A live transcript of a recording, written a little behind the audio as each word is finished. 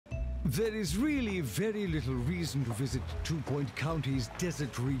There is really very little reason to visit Two Point County's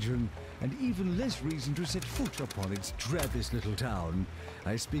desert region, and even less reason to set foot upon its drabbest little town.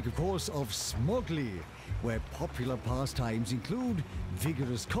 I speak, of course, of Smogley, where popular pastimes include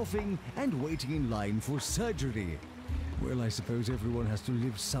vigorous coughing and waiting in line for surgery. Well, I suppose everyone has to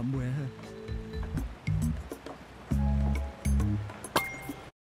live somewhere.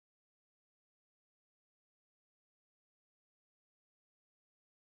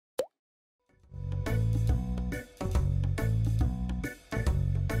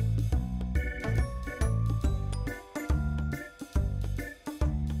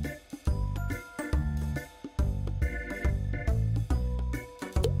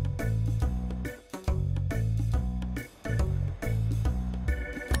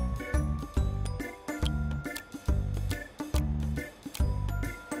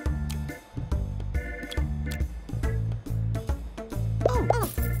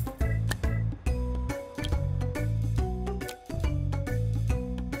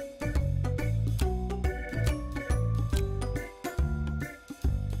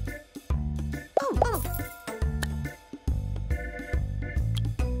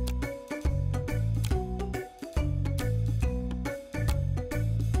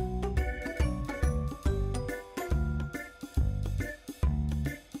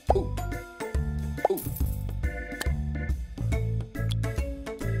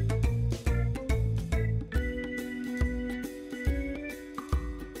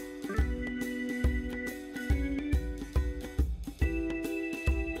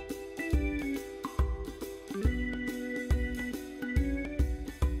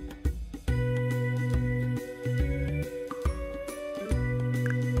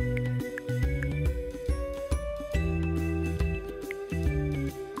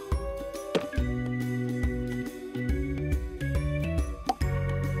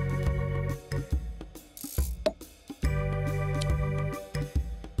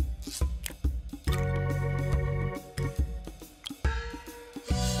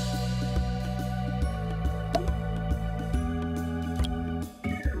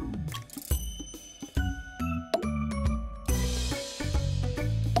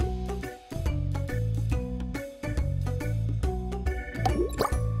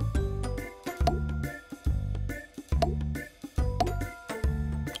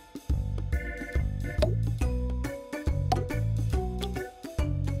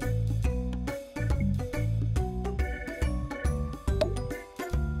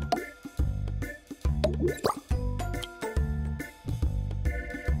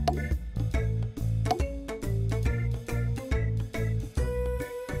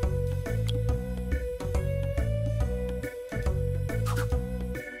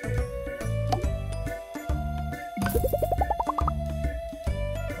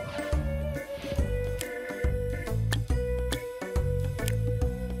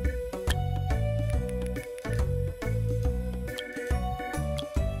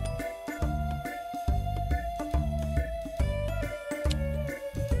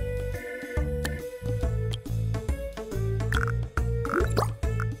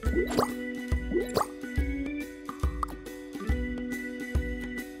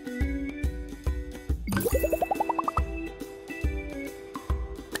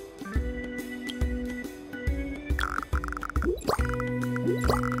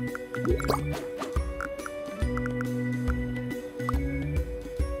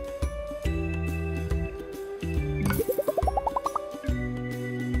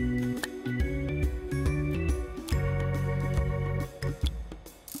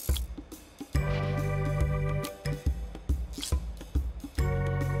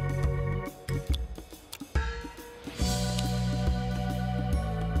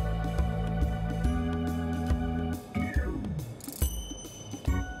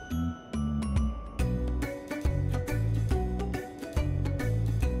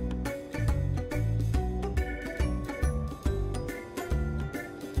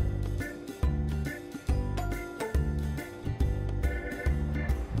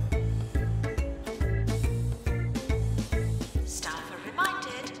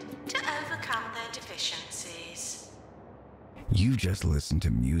 You just listened to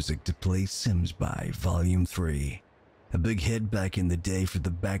Music to Play Sims by Volume 3, a big hit back in the day for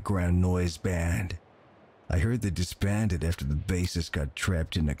the background noise band. I heard they disbanded after the bassist got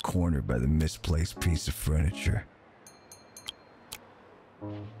trapped in a corner by the misplaced piece of furniture.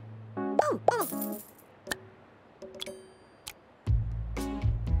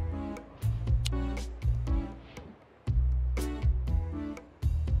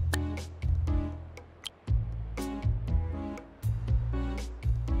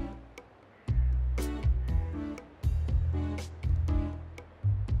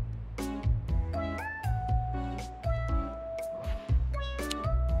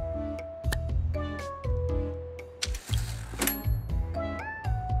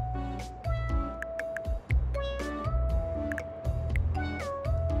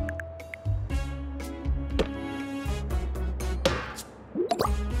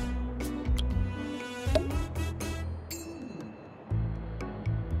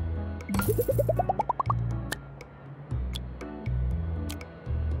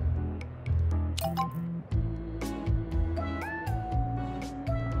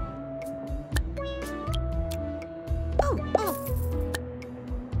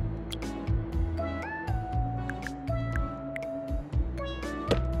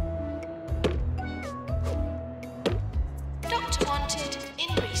 Doctor wanted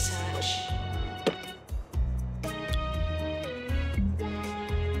in research.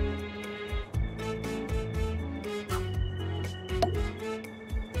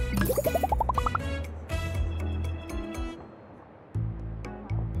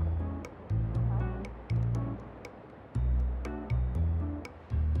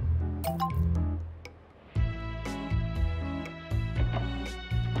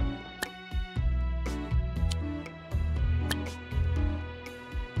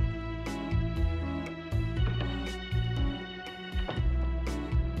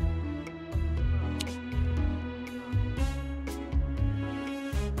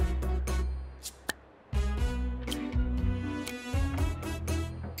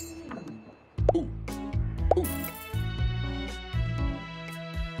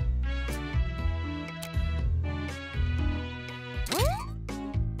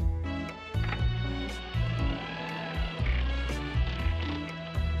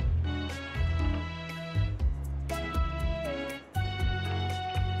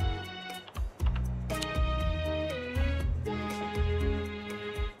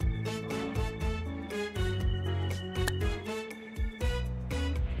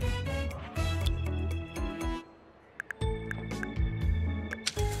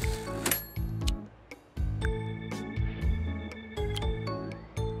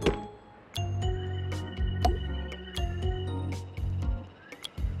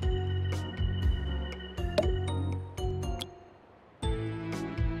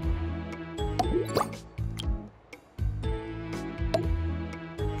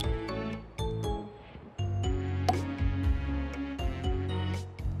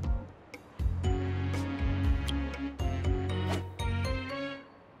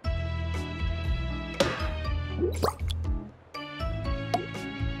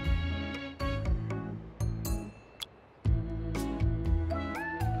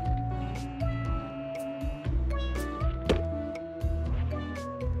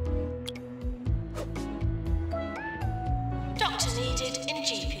 Doctor needed in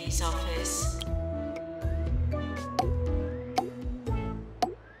GP's office.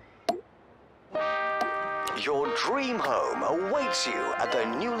 Your dream home awaits you at the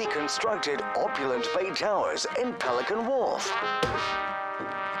newly constructed opulent Bay Towers in Pelican Wharf.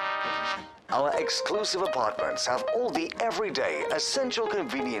 Our exclusive apartments have all the everyday essential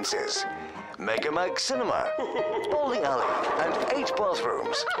conveniences. Mega Mag Cinema, bowling alley, and 8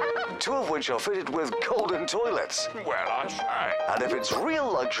 bathrooms, 2 of which are fitted with golden toilets. Well, I say. And if it's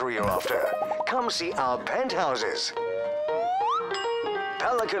real luxury you're after, come see our penthouses.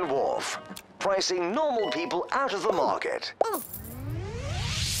 Pelican Wharf, pricing normal people out of the market.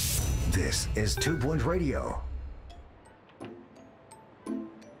 This is 2 Point Radio.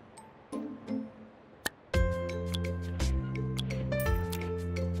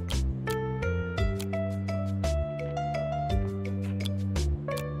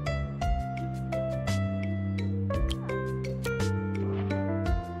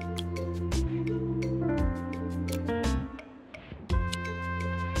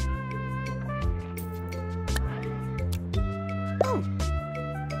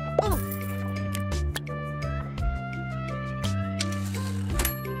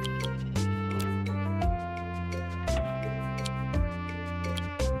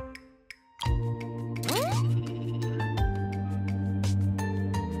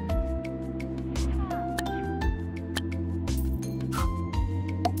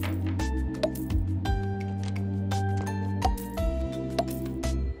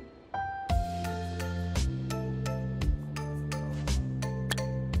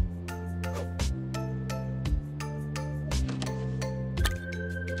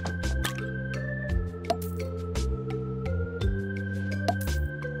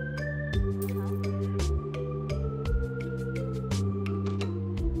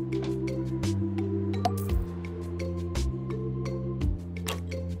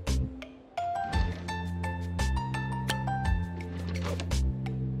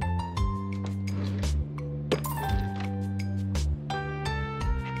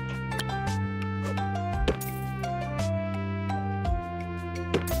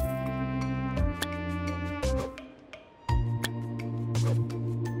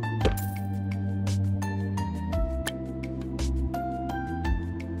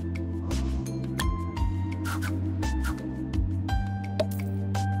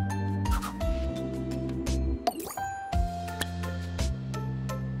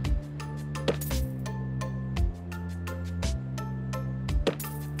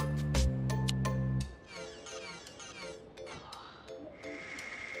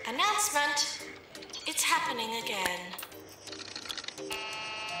 Announcement. It's happening again.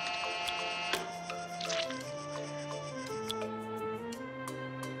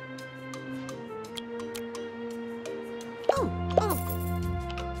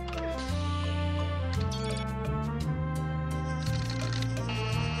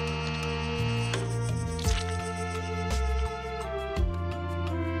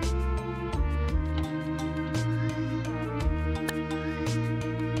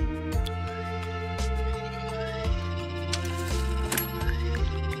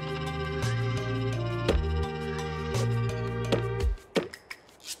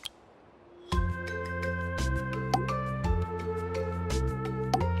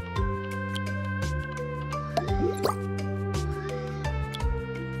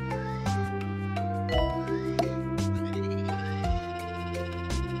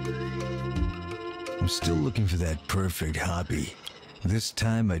 I'm still looking for that perfect hobby. This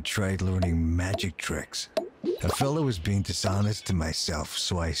time I tried learning magic tricks. I felt I was being dishonest to myself,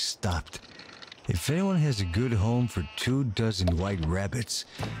 so I stopped. If anyone has a good home for 24 white rabbits,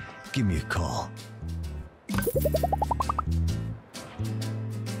 give me a call.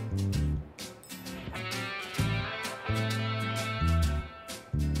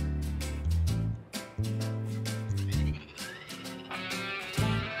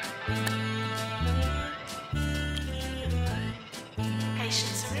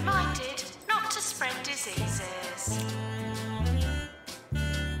 Patients are reminded not to spread diseases.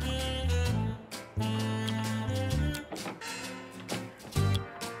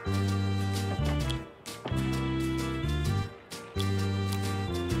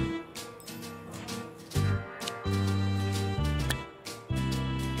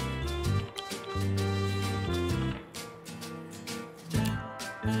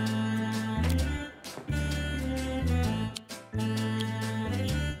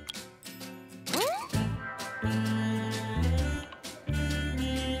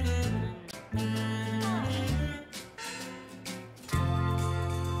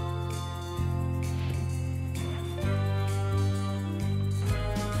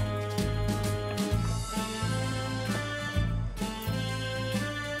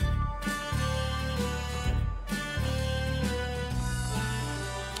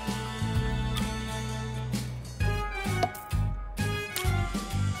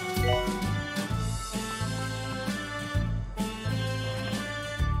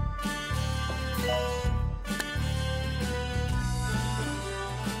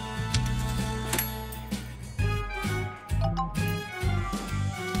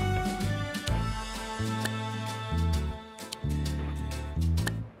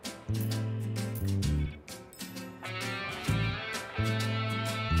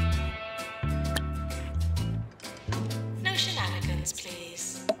 No shenanigans,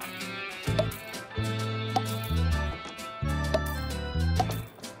 please.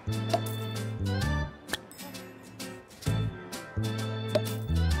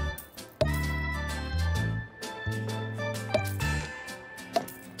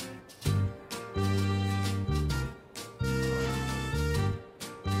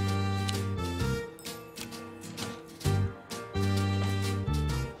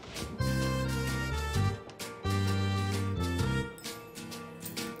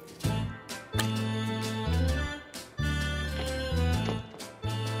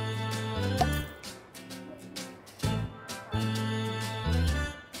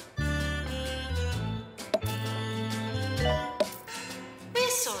 We're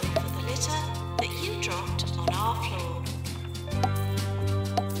sorry for the litter that you dropped on our floor.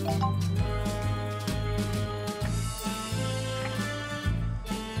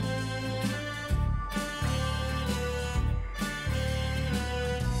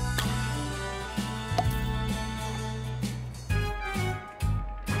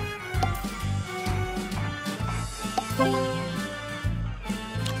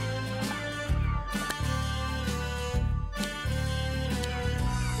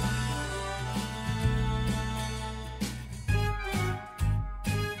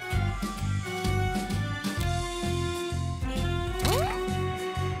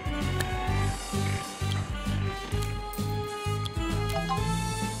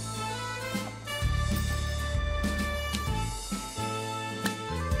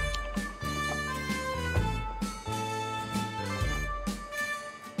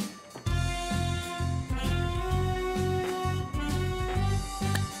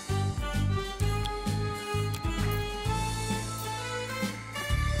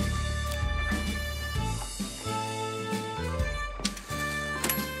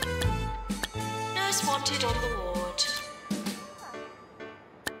 Nurse wanted on the ward.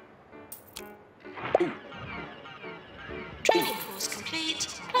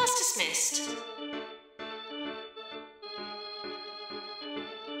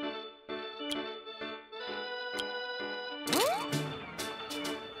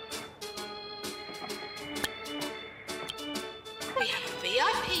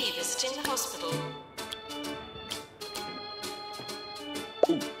 VIP visiting the hospital.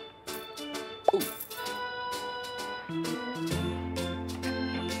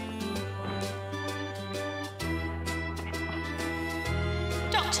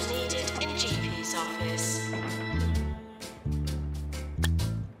 Doctor needed in GP's office.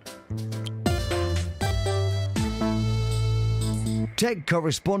 Tech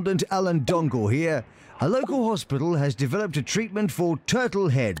correspondent Alan Dongle here. A local hospital has developed a treatment for turtle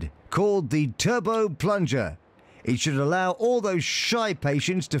head called the Turbo Plunger. It should allow all those shy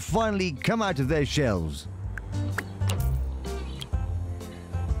patients to finally come out of their shells.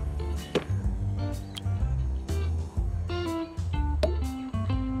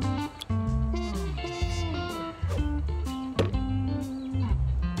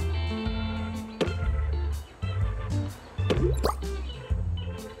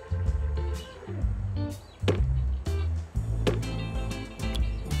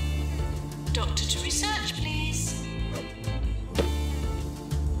 Doctor to research, please.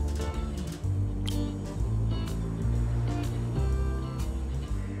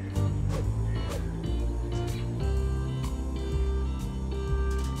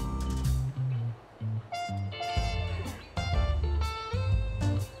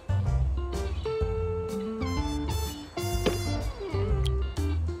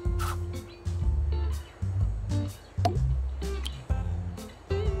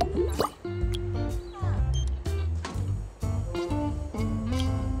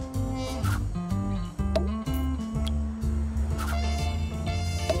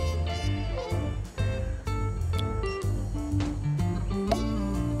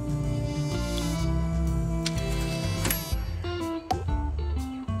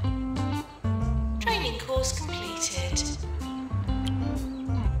 Training course completed.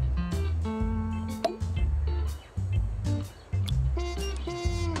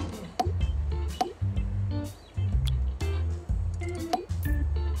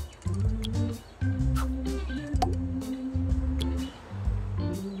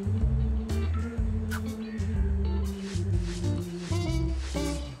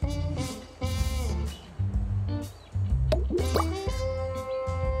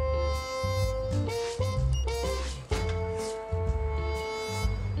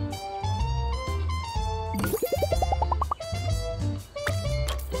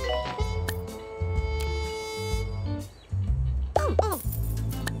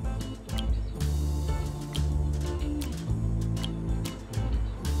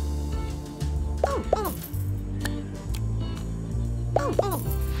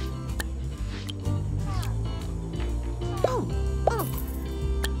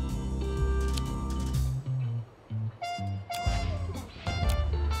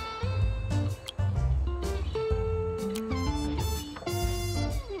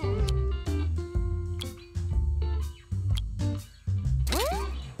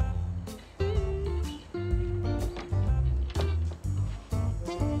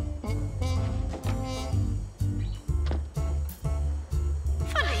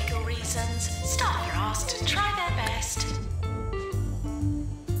 For legal reasons, staff are asked to try their best.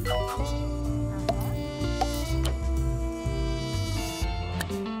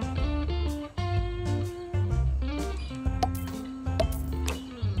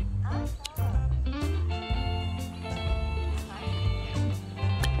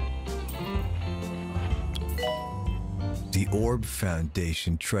 The Orb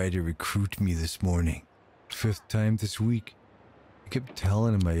Foundation tried to recruit me this morning. 5th time this week. I kept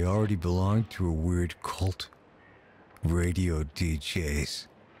telling him I already belonged to a weird cult. Radio DJs.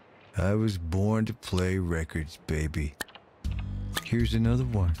 I was born to play records, baby. Here's another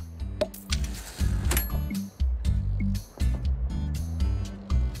one.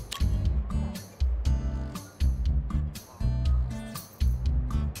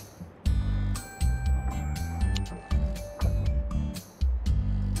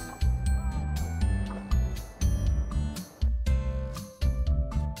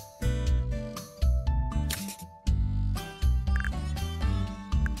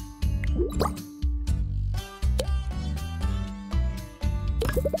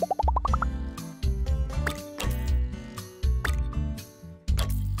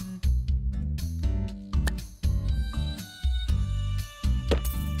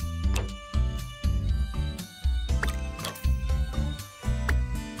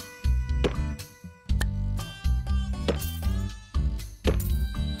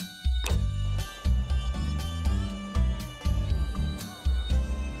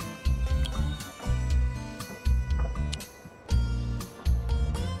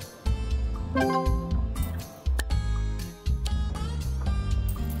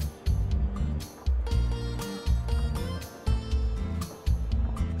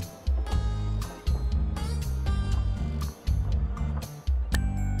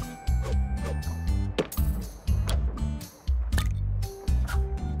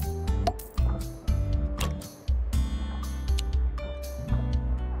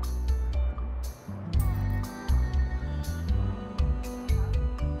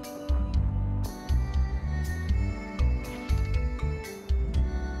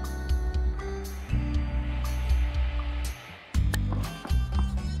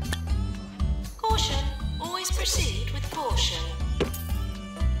 caution.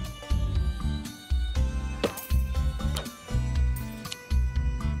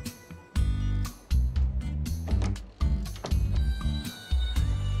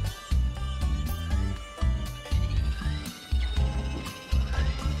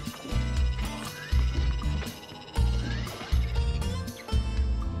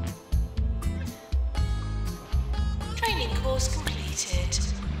 Training course completed.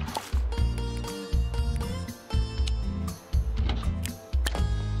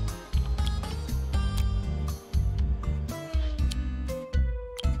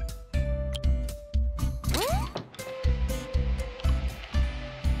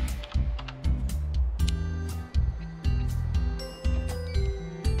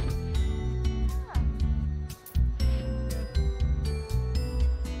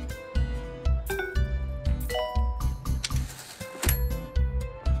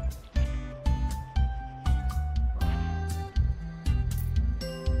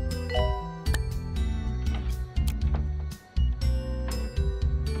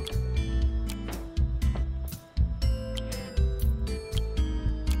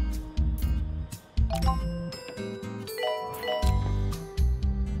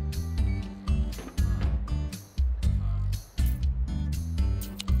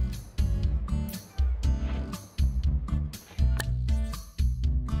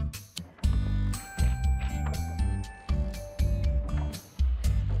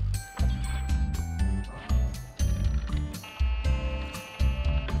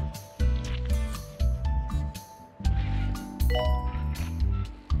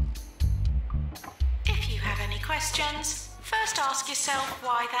 Questions? First ask yourself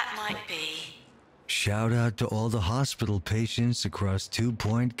why that might be. Shout out to all the hospital patients across 2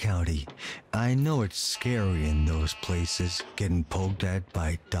 Point County. I know it's scary in those places, getting poked at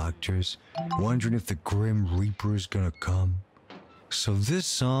by doctors, wondering if the Grim Reaper's gonna come. So this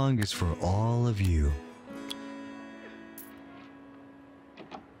song is for all of you.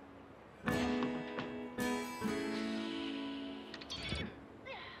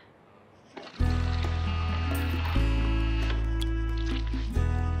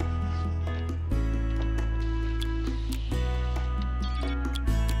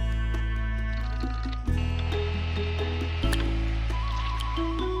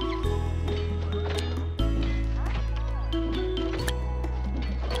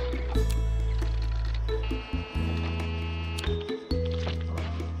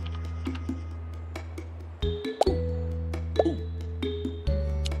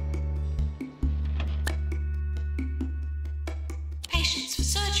 Patients for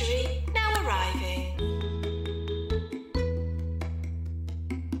surgery now arriving.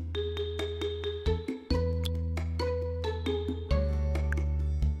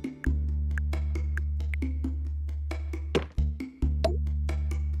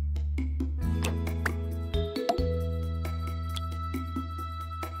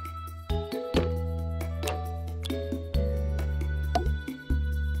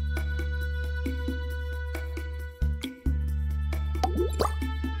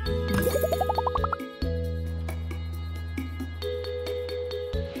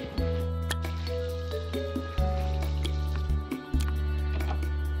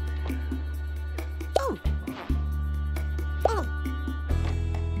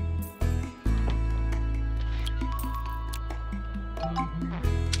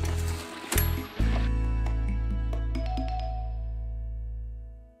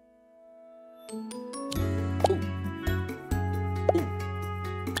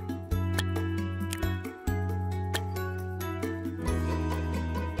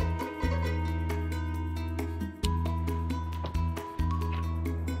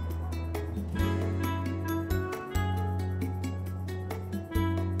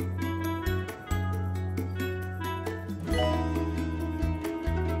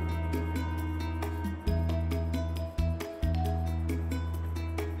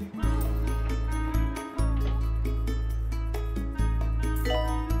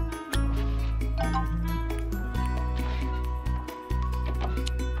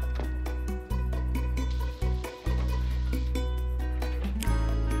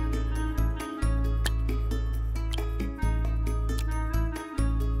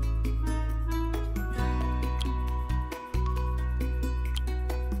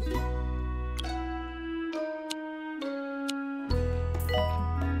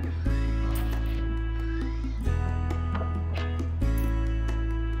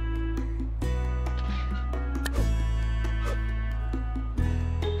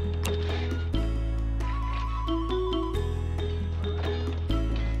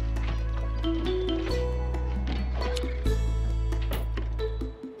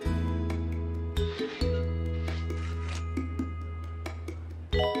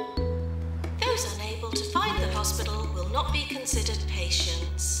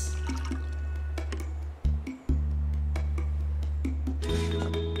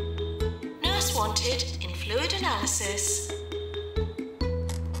 wanted in fluid analysis.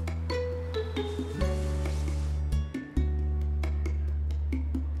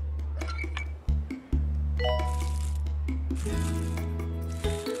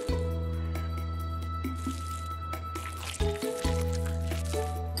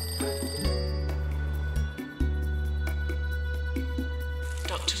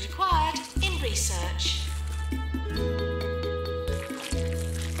 Doctor required in research.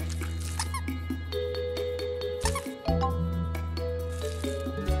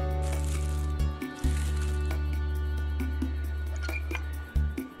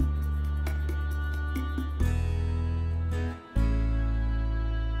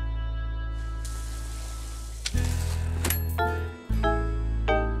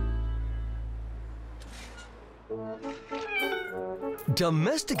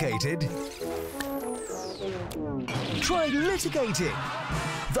 Domesticated? Try litigating!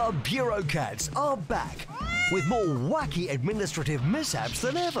 The bureaucrats are back with more wacky administrative mishaps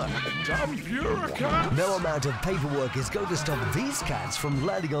than ever. Damn bureaucrats! No amount of paperwork is going to stop these cats from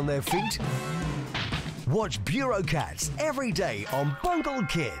landing on their feet. Watch Bureaucrats every day on Bungle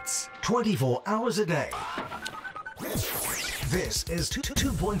Kids, 24 hours a day. This is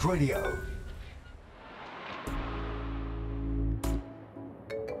 2 Point Radio.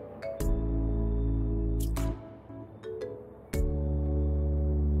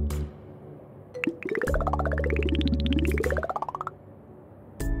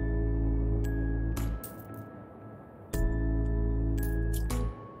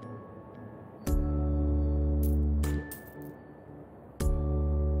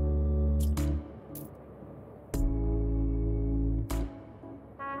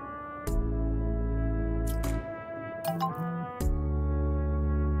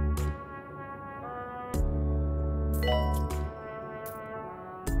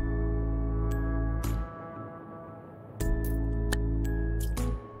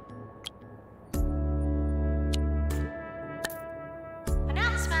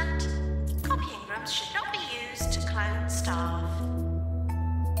 Announcement. Copying rooms should not be used to clone staff.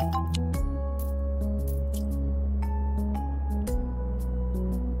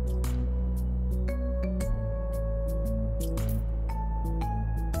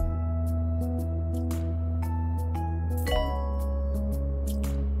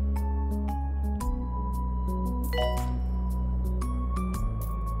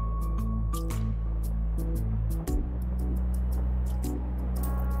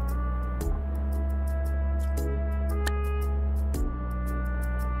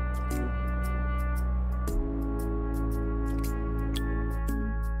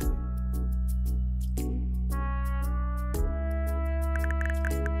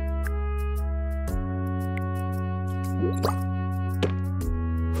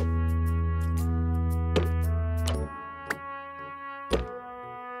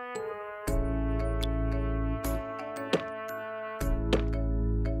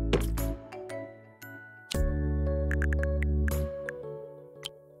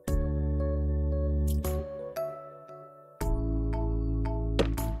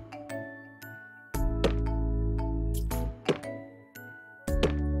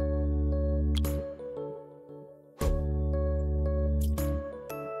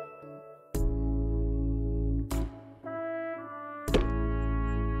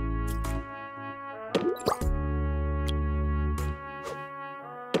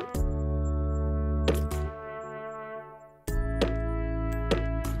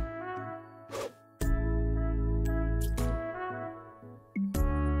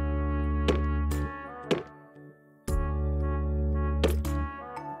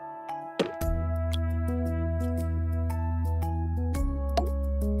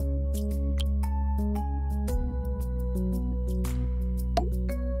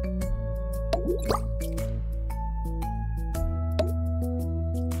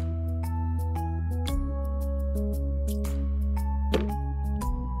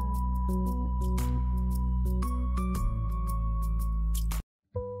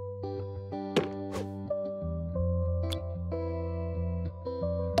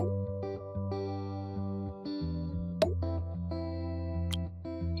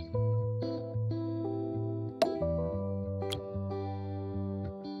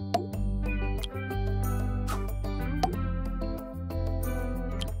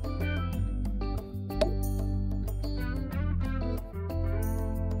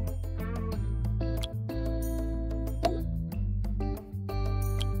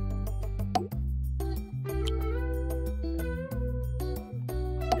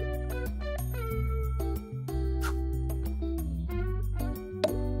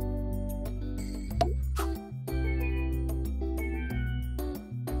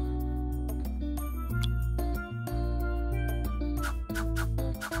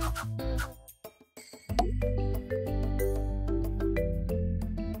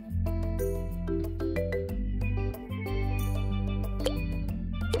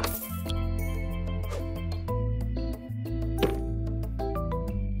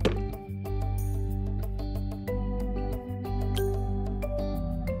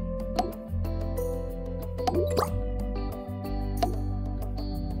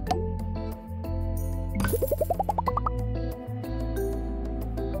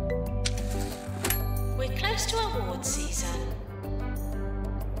 close to award season.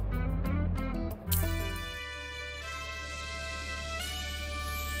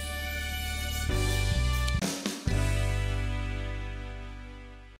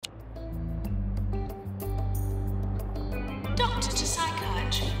 Doctor to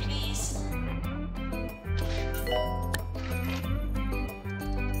psychiatry, please.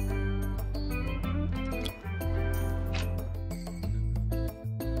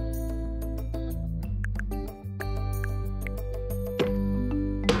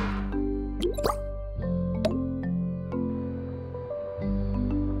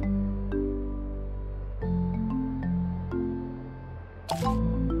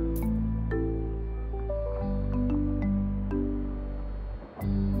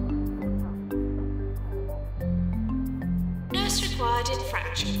 Nurse required in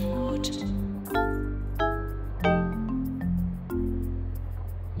fracture ward.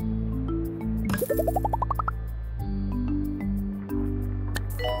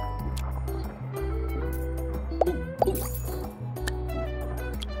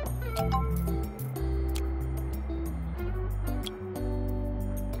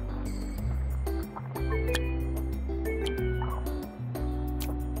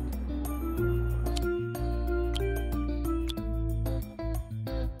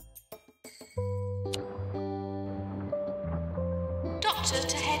 Doctor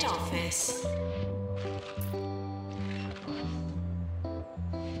to head office.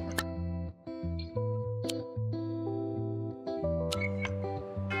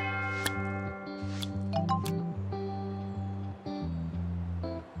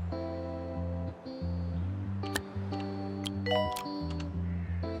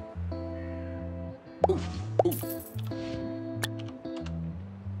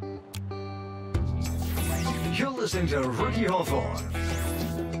 You're listening to Ricky Hawthorne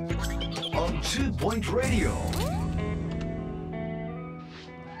on 2 Point Radio.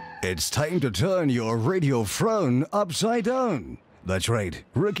 It's time to turn your radio throne upside down. That's right,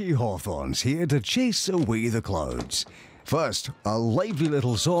 Ricky Hawthorne's here to chase away the clouds. First, a lively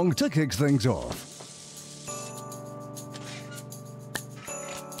little song to kick things off.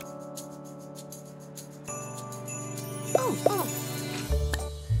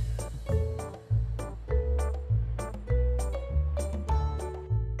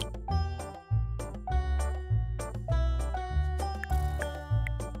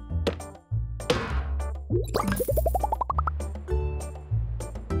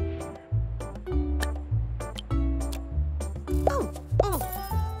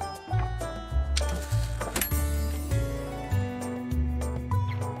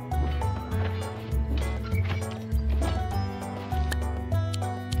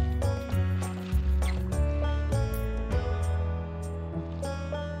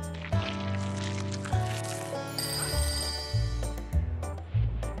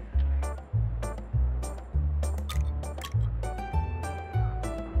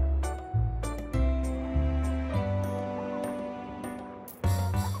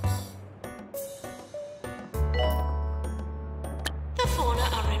 The fauna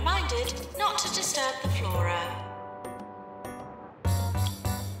are reminded not to disturb the flora.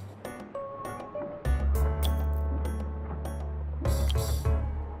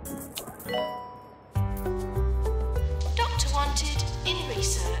 Doctor wanted in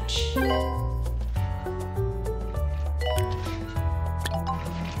research.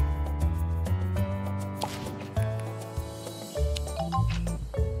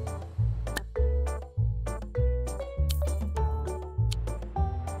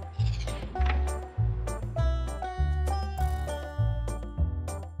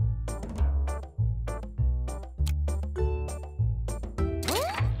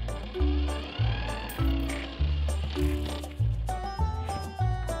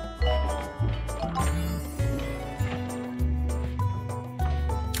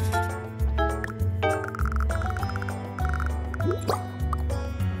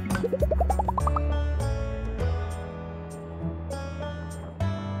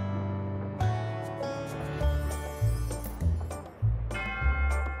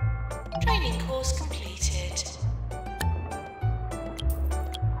 Training course completed.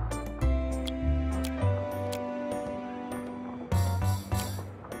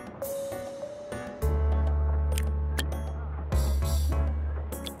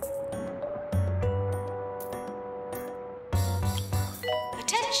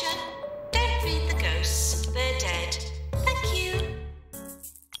 Attention,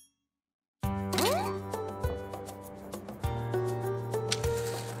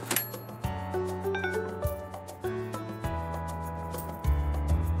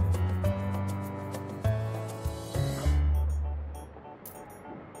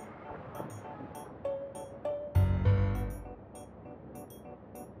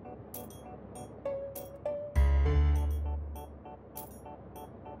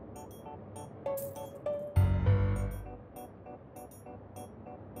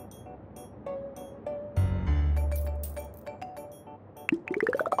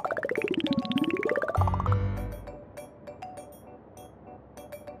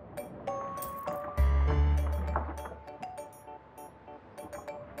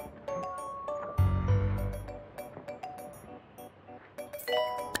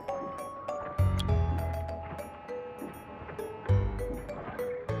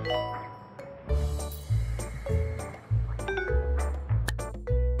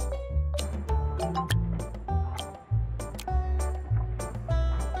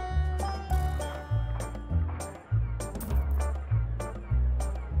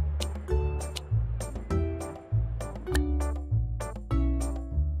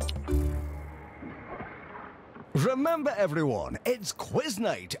 Remember everyone, it's quiz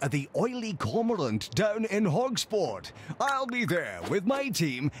night at the Oily Cormorant down in Hogsport. I'll be there with my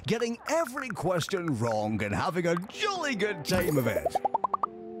team getting every question wrong and having a jolly good time of it.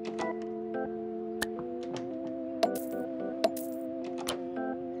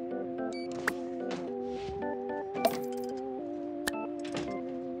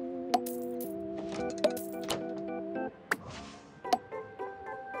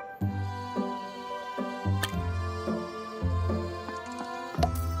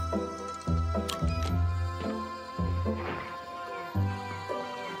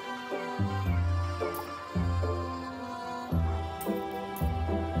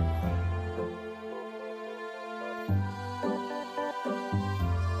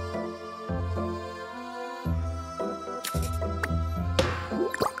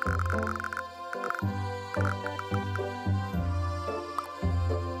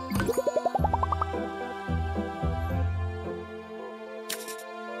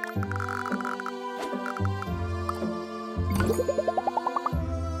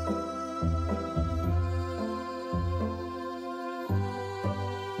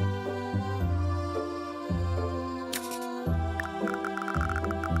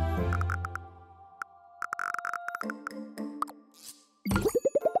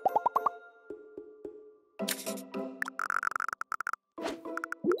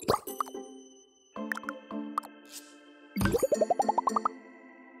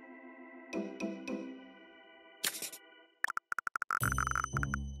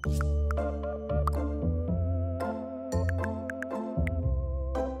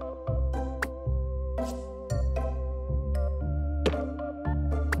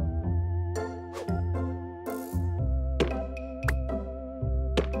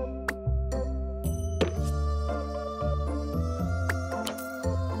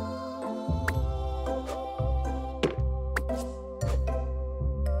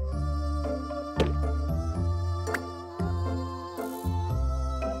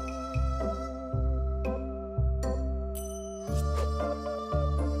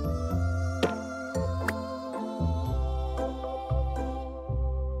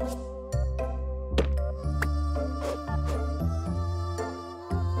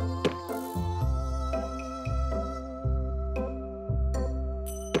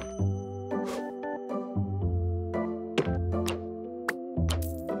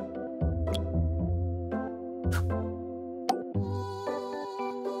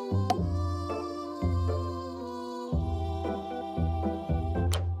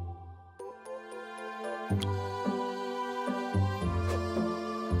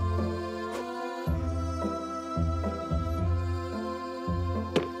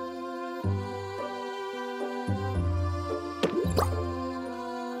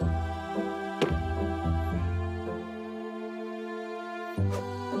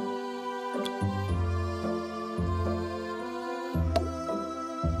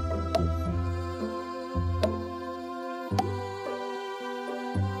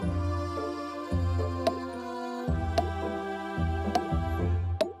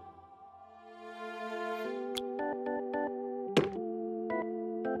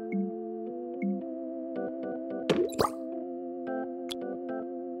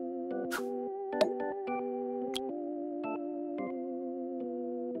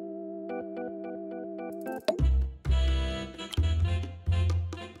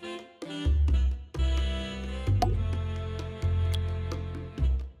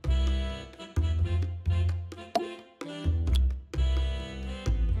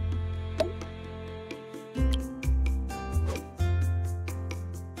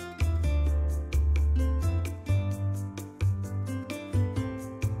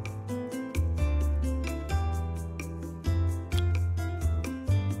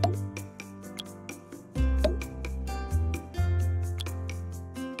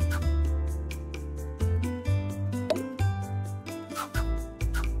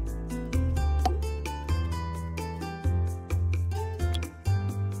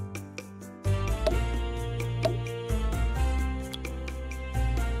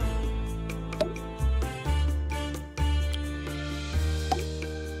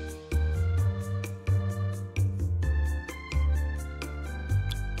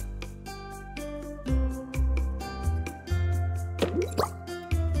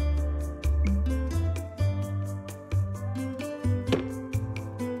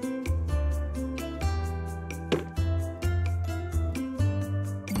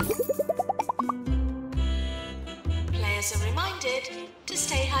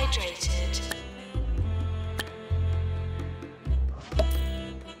 stay hydrated.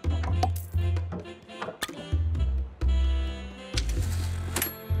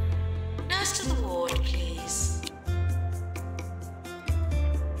 Nurse to the ward, please.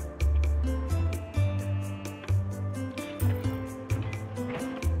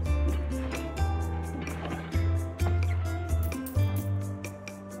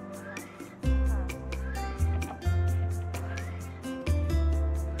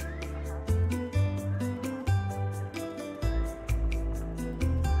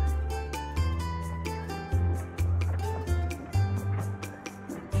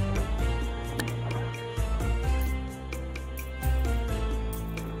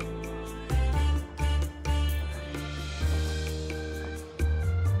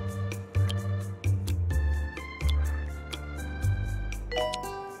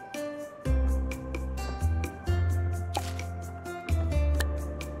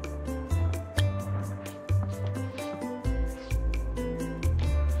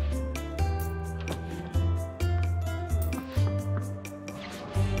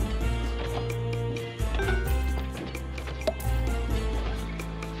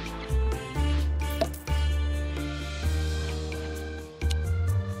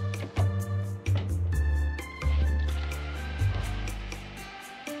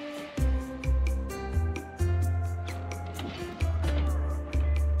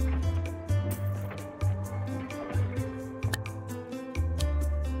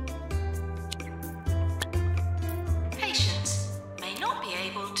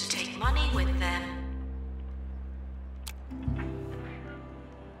 With them.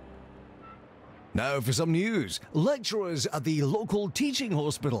 Now for some news. Lecturers at the local teaching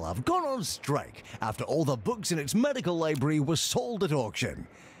hospital have gone on strike after all the books in its medical library were sold at auction.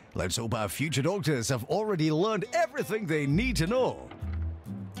 Let's hope our future doctors have already learned everything they need to know.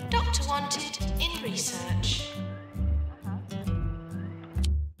 Doctor wanted in research.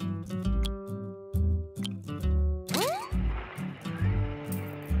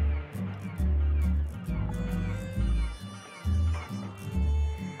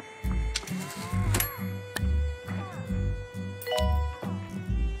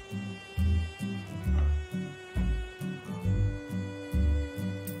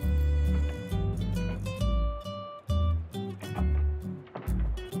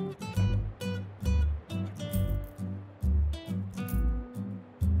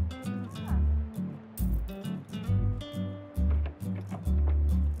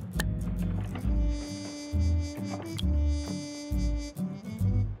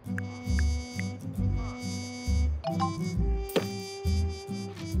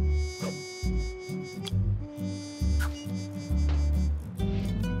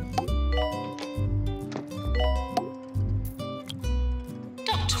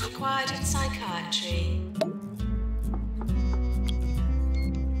 Required in psychiatry.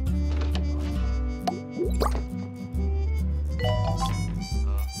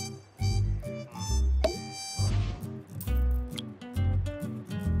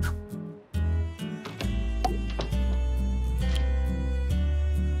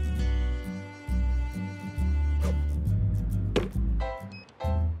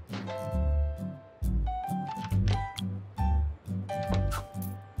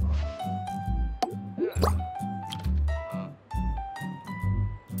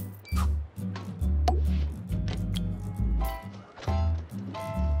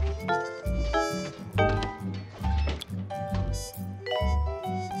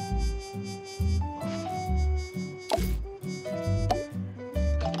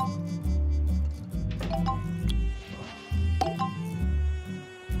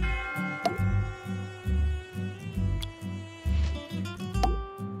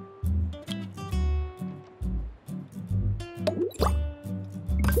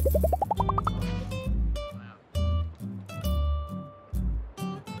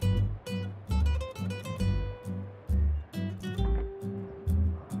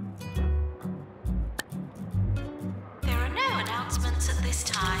 At this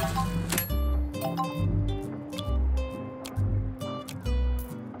time.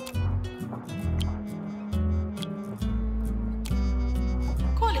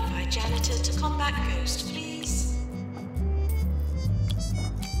 Qualified janitor to combat ghost, please.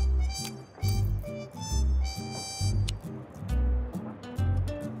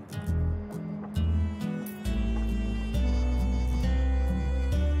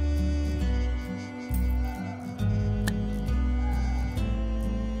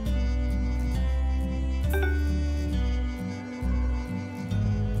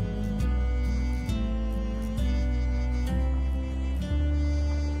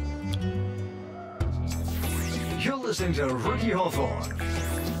 You're listening to Ricky Hawthorne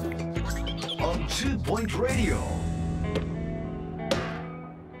on 2 Point Radio.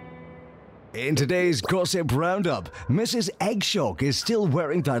 In today's Gossip Roundup, Mrs. Eggshock is still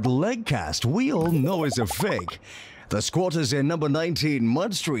wearing that leg cast we all know is a fake. The squatters in number 19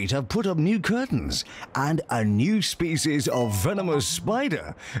 Mud Street have put up new curtains, and a new species of venomous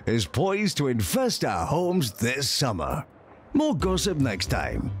spider is poised to infest our homes this summer. More gossip next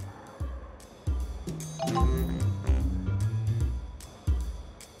time.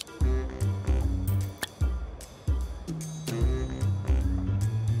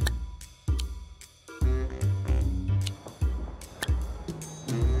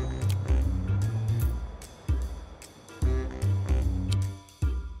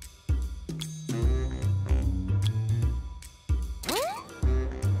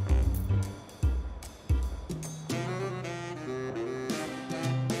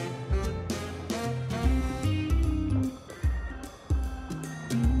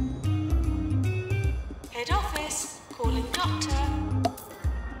 Head office, calling doctor.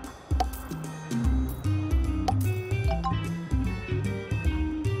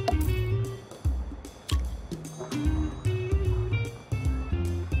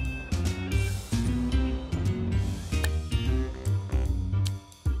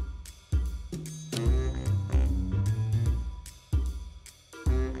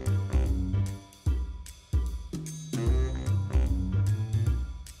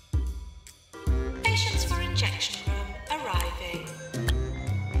 Patients for injection room arriving.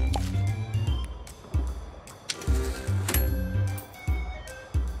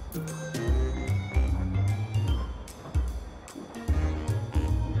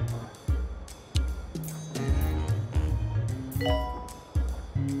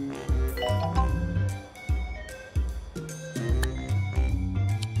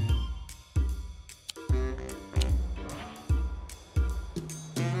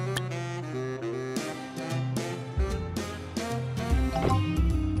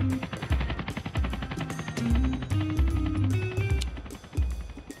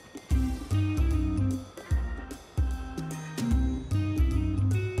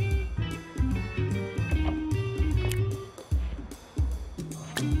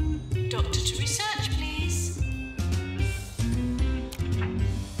 Doctor to research, please.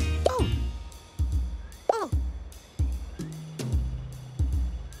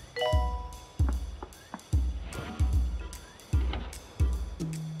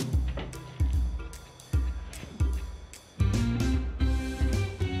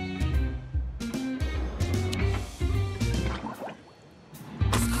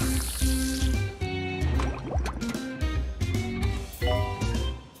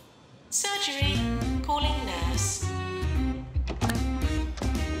 Surgery, calling nurse.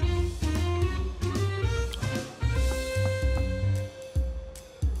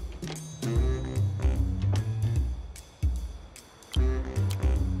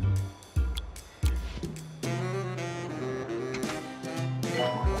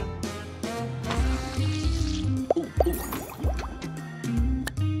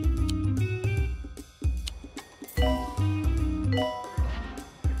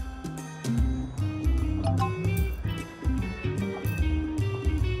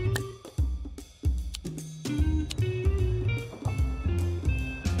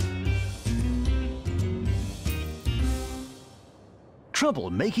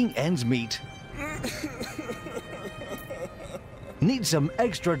 Trouble making ends meet? Need some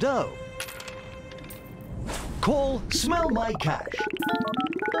extra dough? Call Smell My Cash.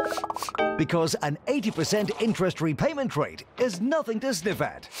 Because an 80% interest repayment rate is nothing to sniff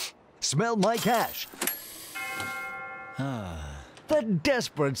at. Smell My Cash. The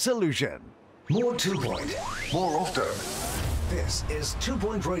desperate solution. More 2 Point, more often. This is 2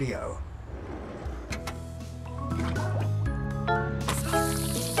 Point Radio.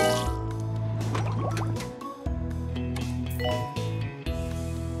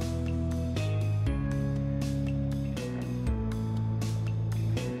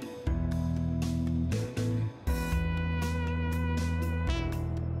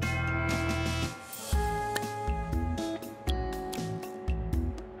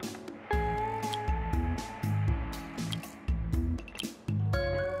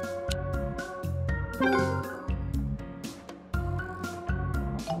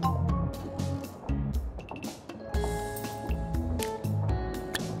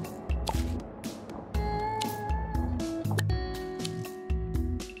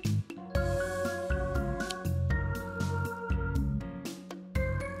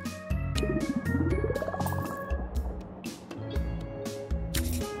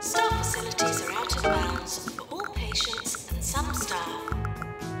 Staff facilities are out of bounds for all patients.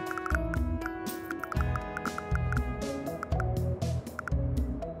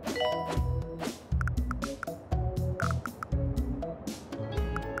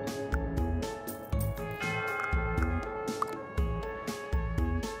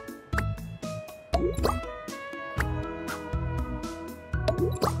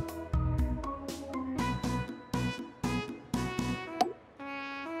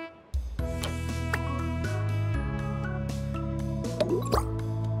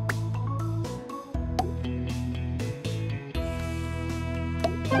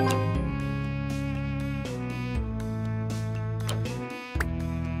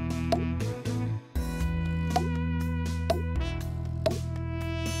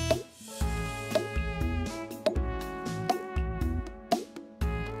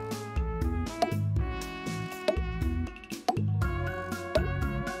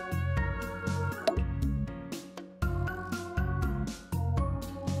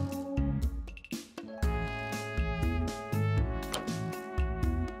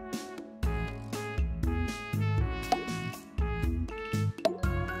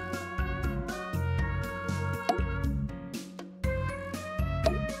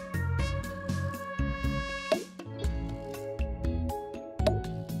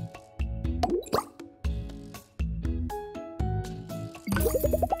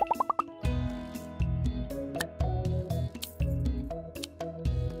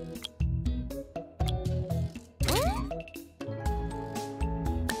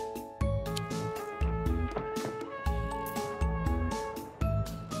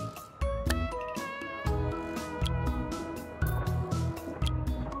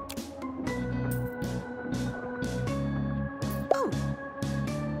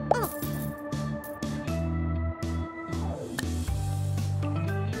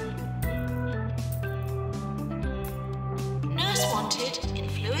 In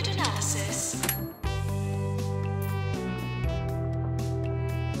fluid analysis.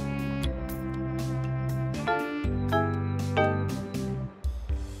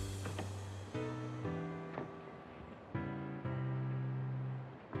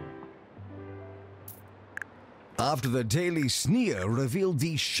 After the Daily Sneer revealed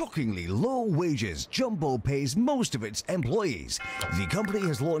the shockingly low wages Jumbo pays most of its employees, the company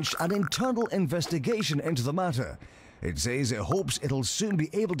has launched an internal investigation into the matter. It says it hopes it'll soon be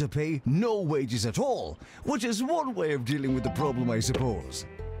able to pay no wages at all, which is one way of dealing with the problem, I suppose.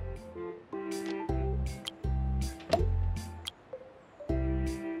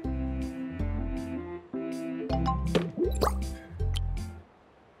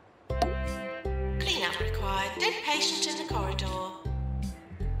 Clean-up required. Dead patient in the corridor.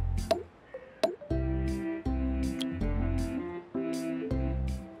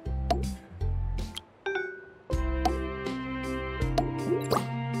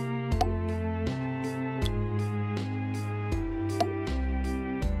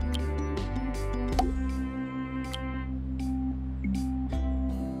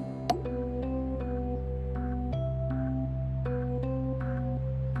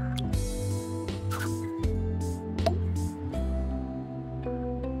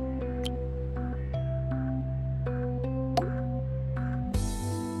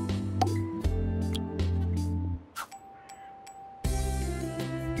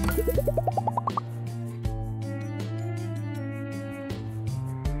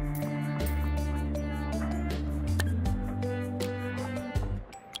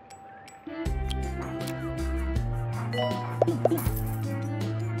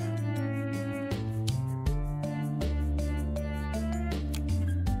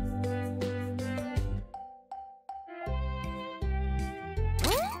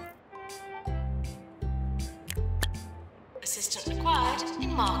 Assistant required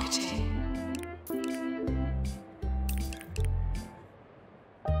in marketing.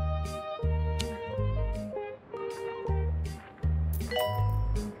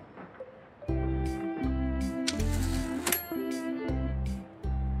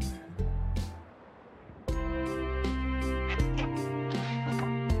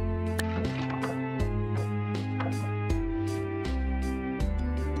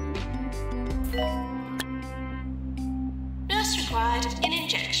 Nurse required in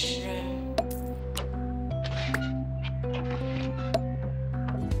injection room.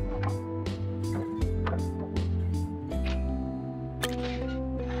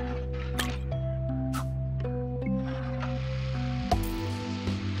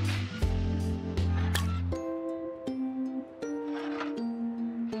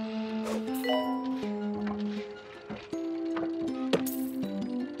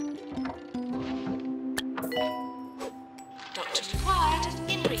 Doctor required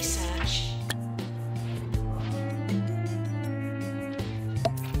in research.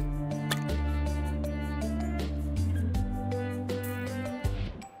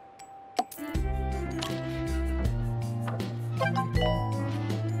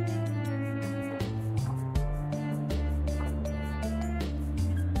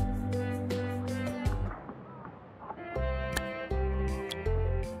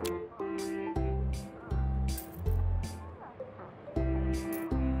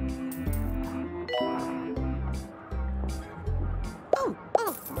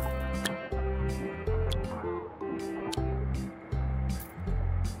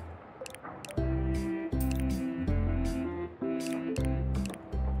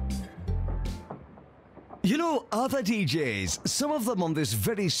 You know, other DJs, some of them on this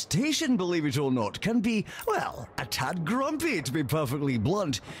very station, believe it or not, can be, well, a tad grumpy, to be perfectly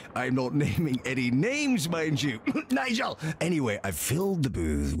blunt. I'm not naming any names, mind you. Nigel! Anyway, I've filled the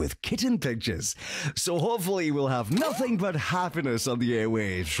booth with kitten pictures, so hopefully we'll have nothing but happiness on the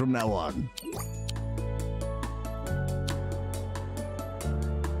airwaves from now on.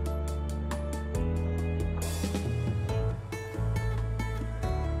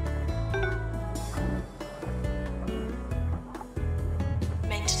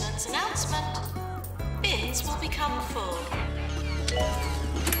 Maintenance announcement. Bins will become full.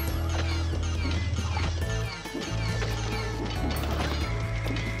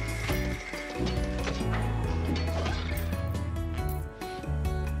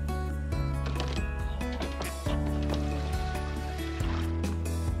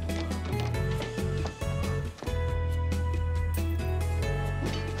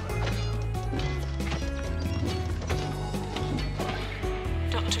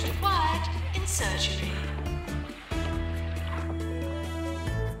 Doctor required in surgery.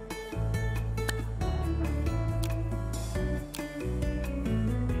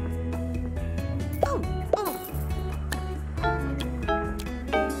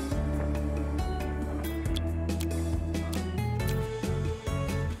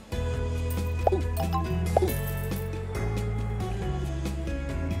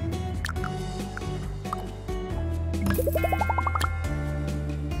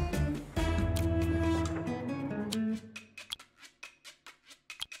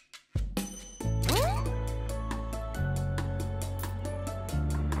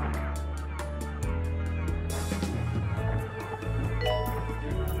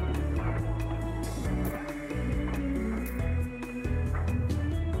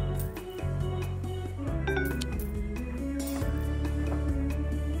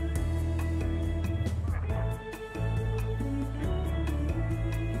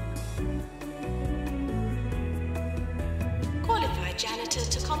 Qualified janitor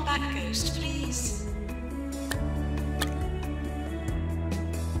to combat ghost, please.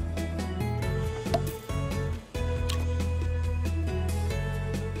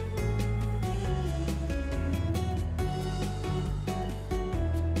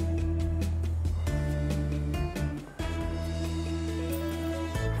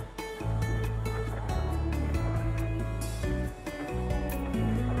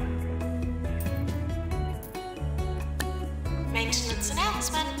 Maintenance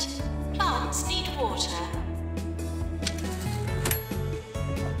announcement. Plants need water.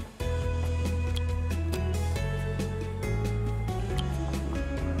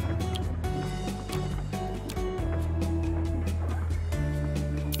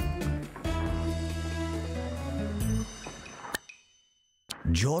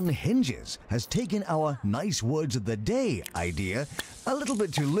 John Hinges has taken our nice words of the day idea a little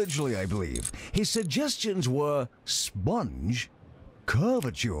bit too literally, I believe. His suggestions were sponge,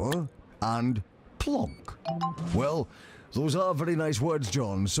 curvature, and plonk. Well, those are very nice words,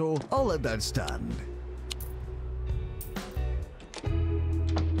 John, so I'll let that stand.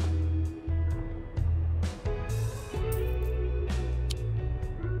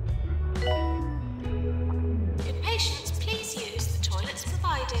 Patients, please use the toilets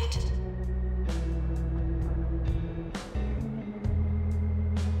provided.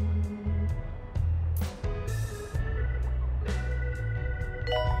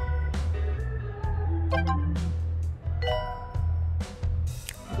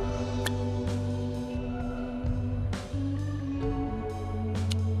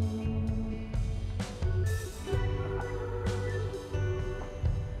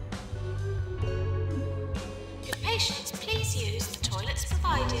 Patients, please use the toilets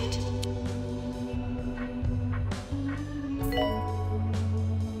provided.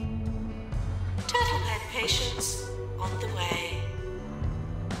 Turtlehead patients on the way.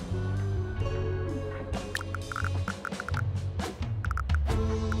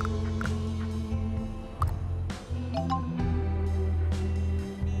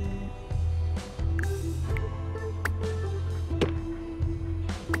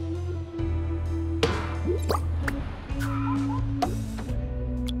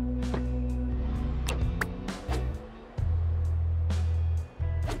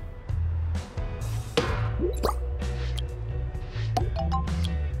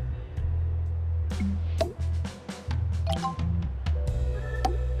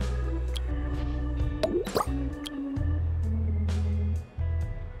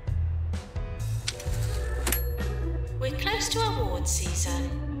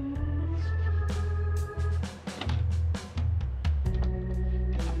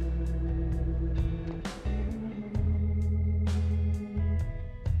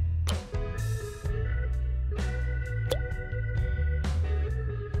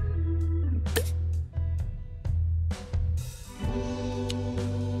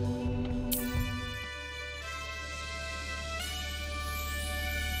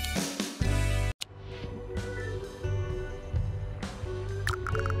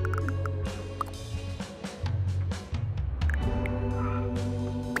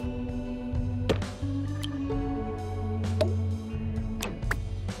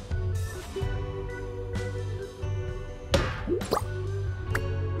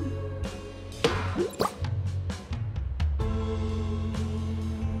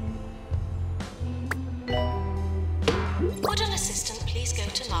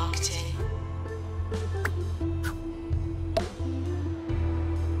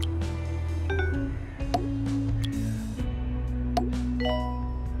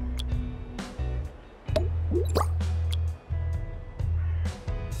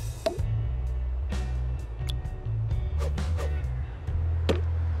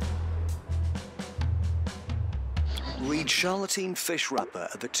 Read Charlatine Fish Wrapper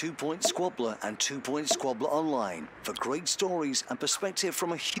at the 2 Point Squabbler and 2 Point Squabbler online for great stories and perspective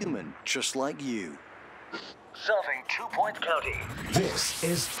from a human just like you. Serving 2 Point County. This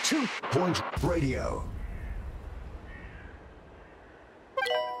is 2 Point Radio.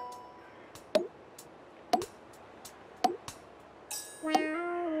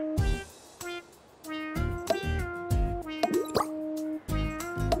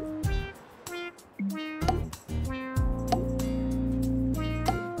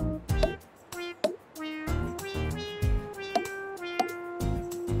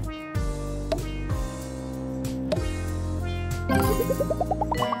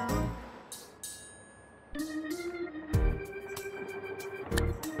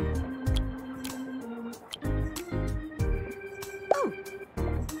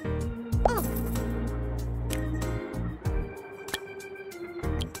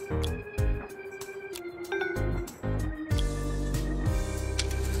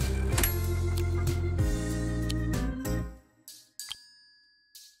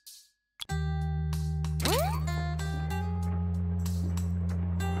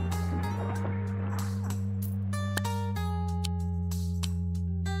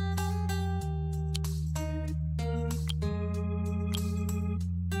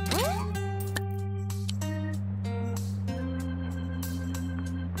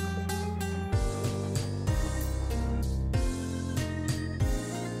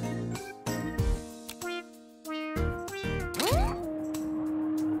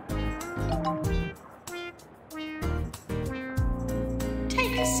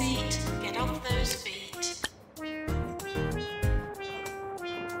 Take a seat, get off those feet.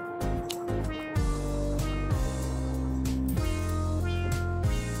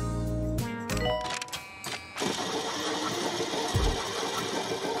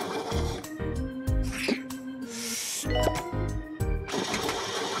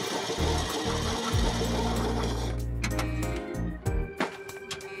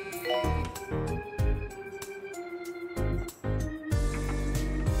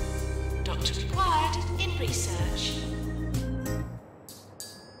 Doctor required in research.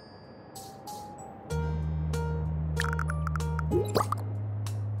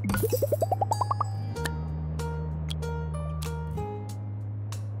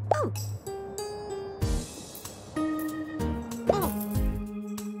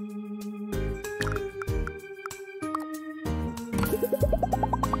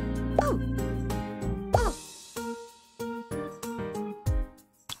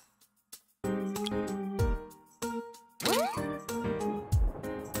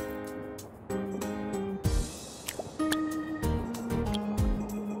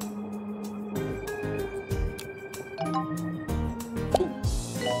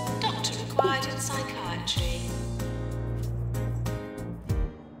 Doctor required in psychiatry.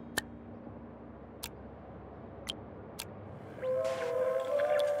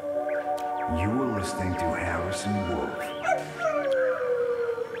 You are listening to Harrison Wolf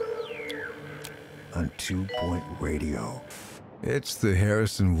on 2 Point Radio. It's the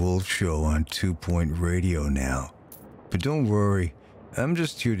Harrison Wolf Show on 2 Point Radio now. But don't worry, I'm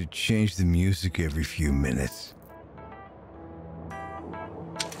just here to change the music every few minutes.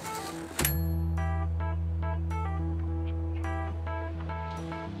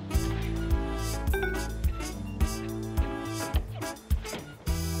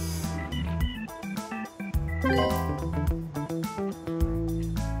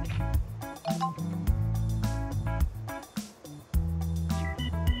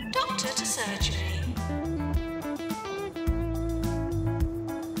 Doctor to surgery.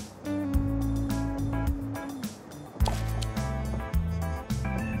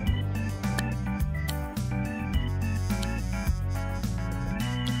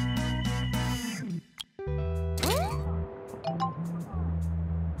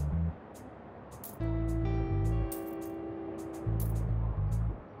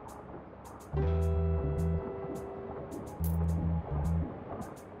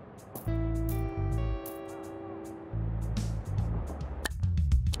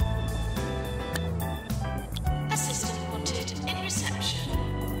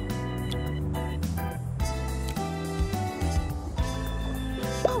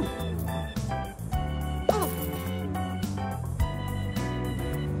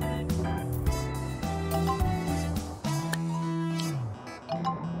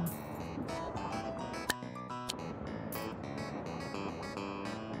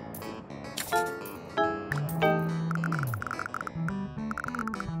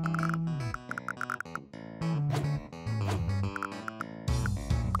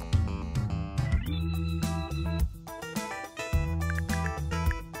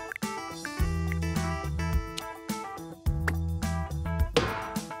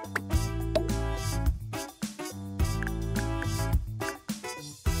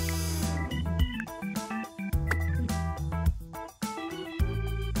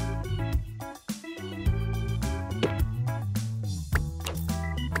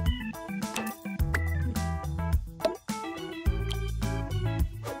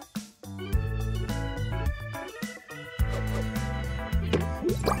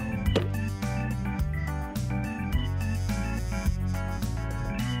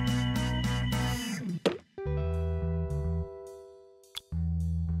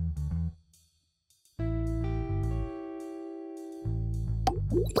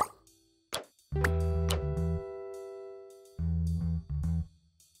 Nurse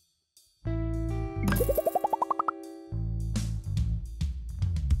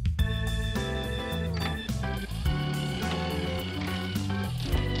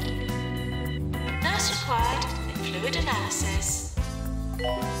required in fluid analysis.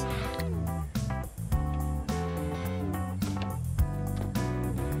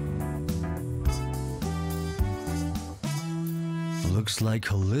 Looks like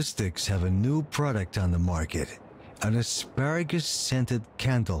Holistics have a new product on the market. An asparagus-scented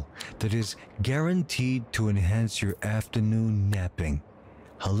candle that is guaranteed to enhance your afternoon napping.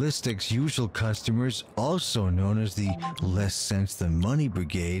 Holistics' usual customers, also known as the Less Sense Than Money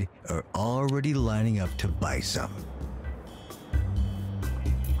Brigade, are already lining up to buy some.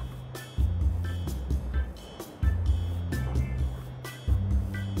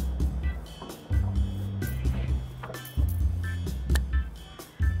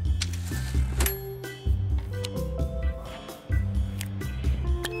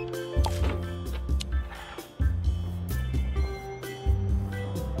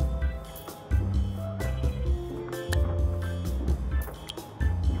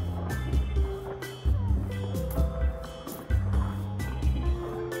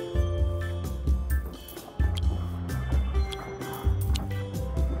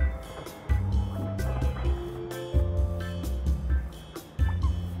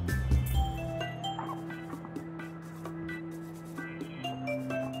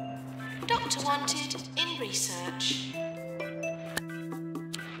 Doctor wanted in research.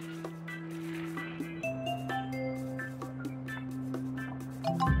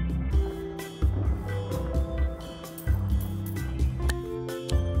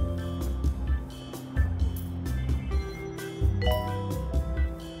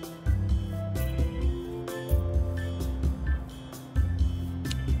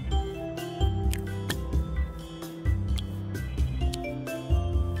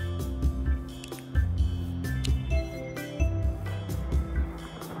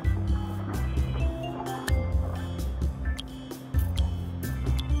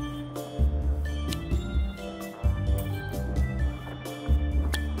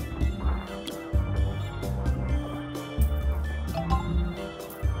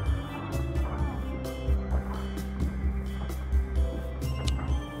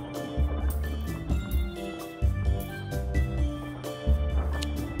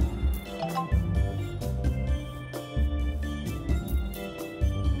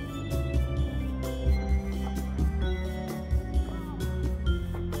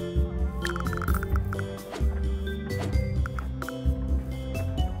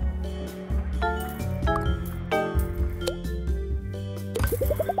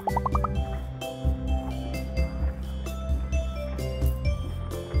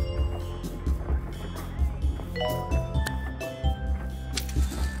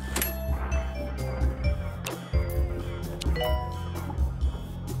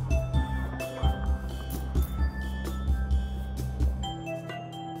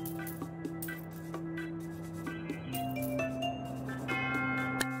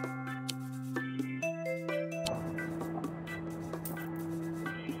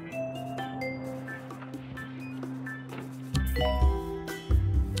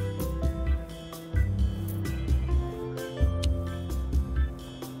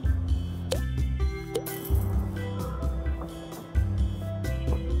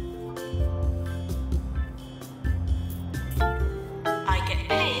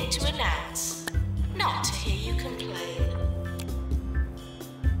 Not to hear you complain.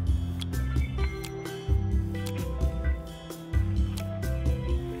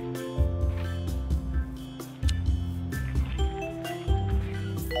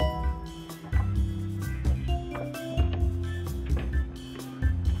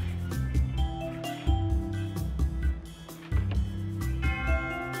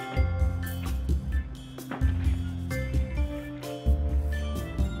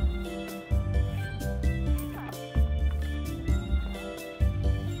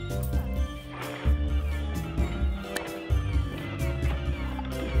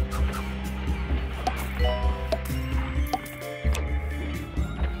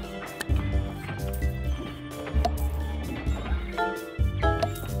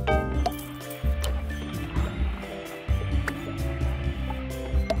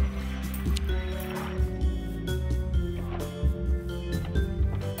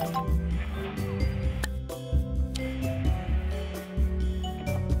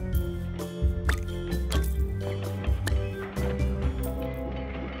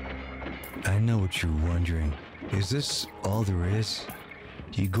 I know what you're wondering. Is this all there is?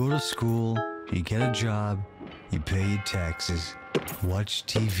 You go to school, you get a job, you pay your taxes, watch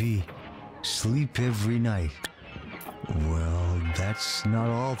TV, sleep every night. Well, that's not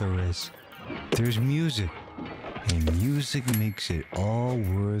all there is. There's music, and music makes it all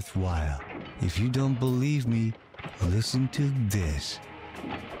worthwhile. If you don't believe me, listen to this.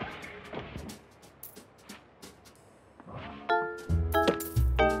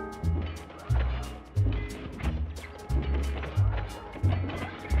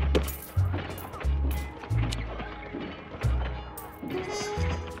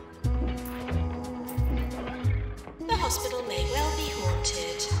 The hospital may well be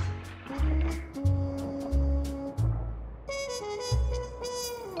haunted.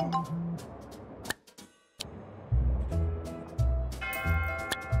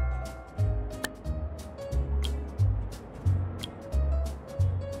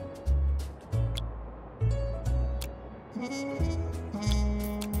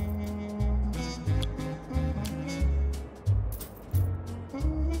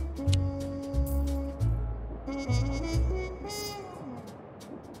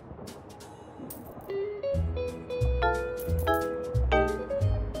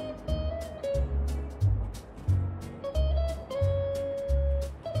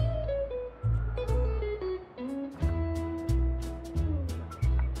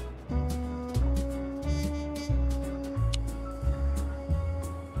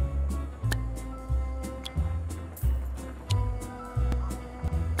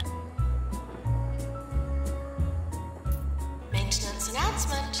 Maintenance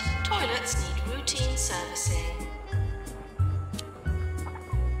announcement. Toilets need routine servicing.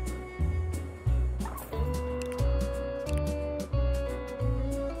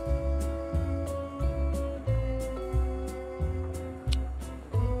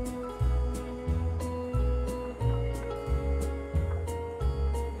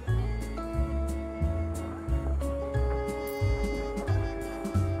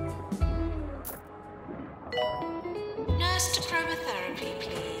 Nurse to chromotherapy,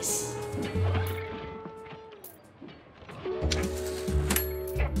 please.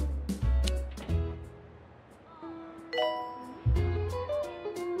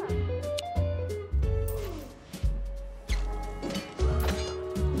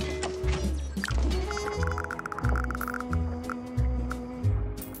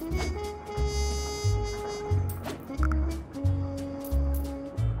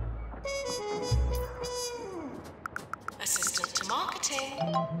 Assistant to marketing.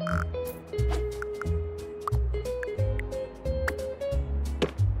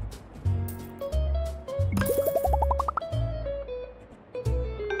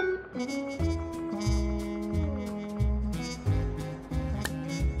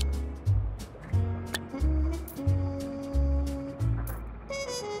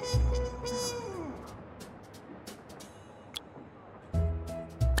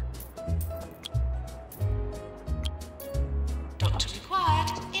 Doctor required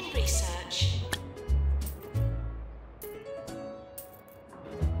in research.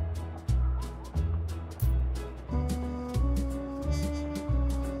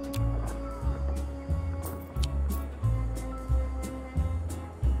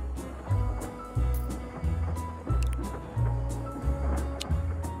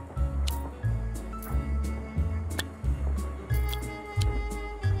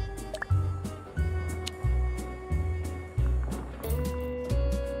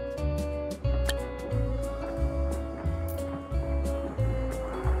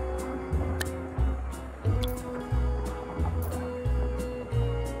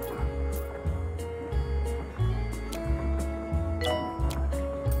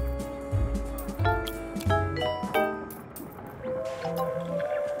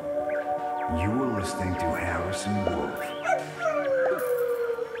 You are listening to Harrison Wolf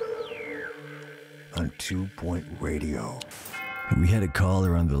on 2 Point Radio. We had a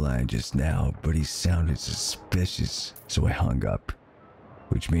caller on the line just now, but he sounded suspicious, so I hung up.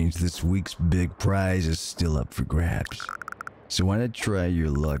 Which means this week's big prize is still up for grabs. So why not try your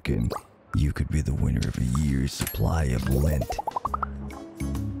luck and you could be the winner of a year's supply of lint.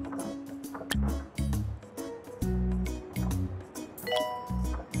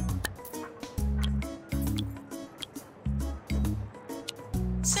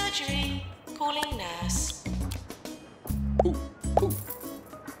 Surgery. Calling nurse.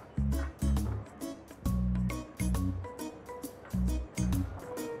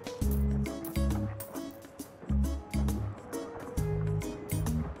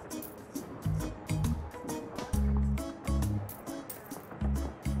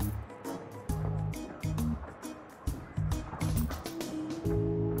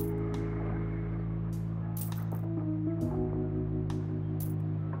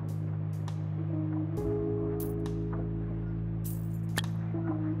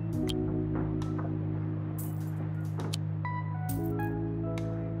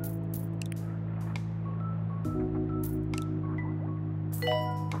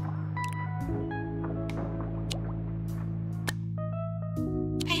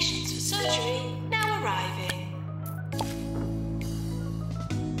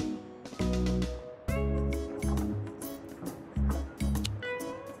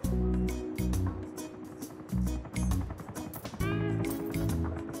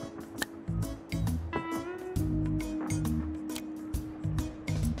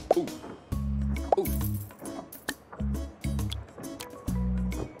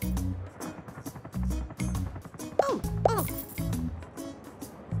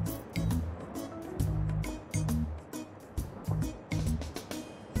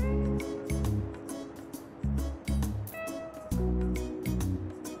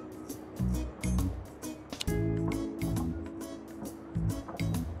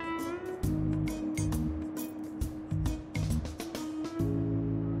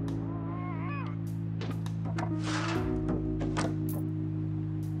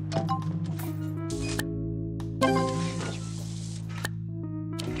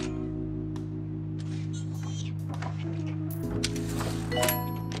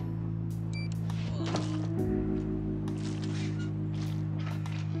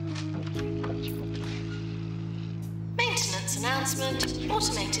 Announcement: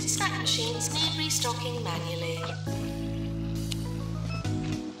 automated snack machines need restocking manually.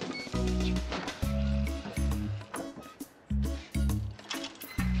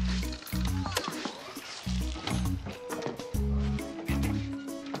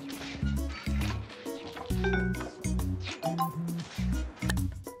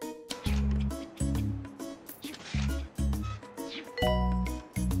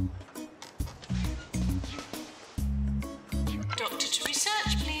 Doctor to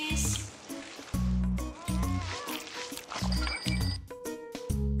research, please.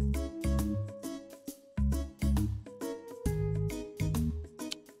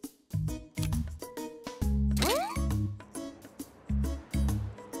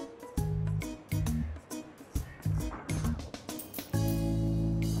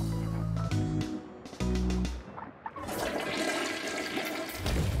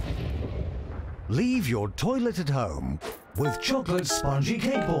 Leave your toilet at home with chocolate spongy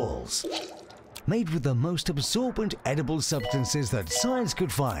cake balls. Made with the most absorbent edible substances that science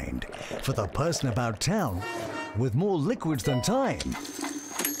could find for the person about town with more liquids than time.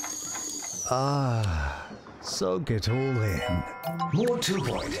 Soak it all in. More 2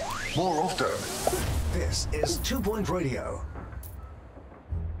 Point, more often. This is 2 Point Radio.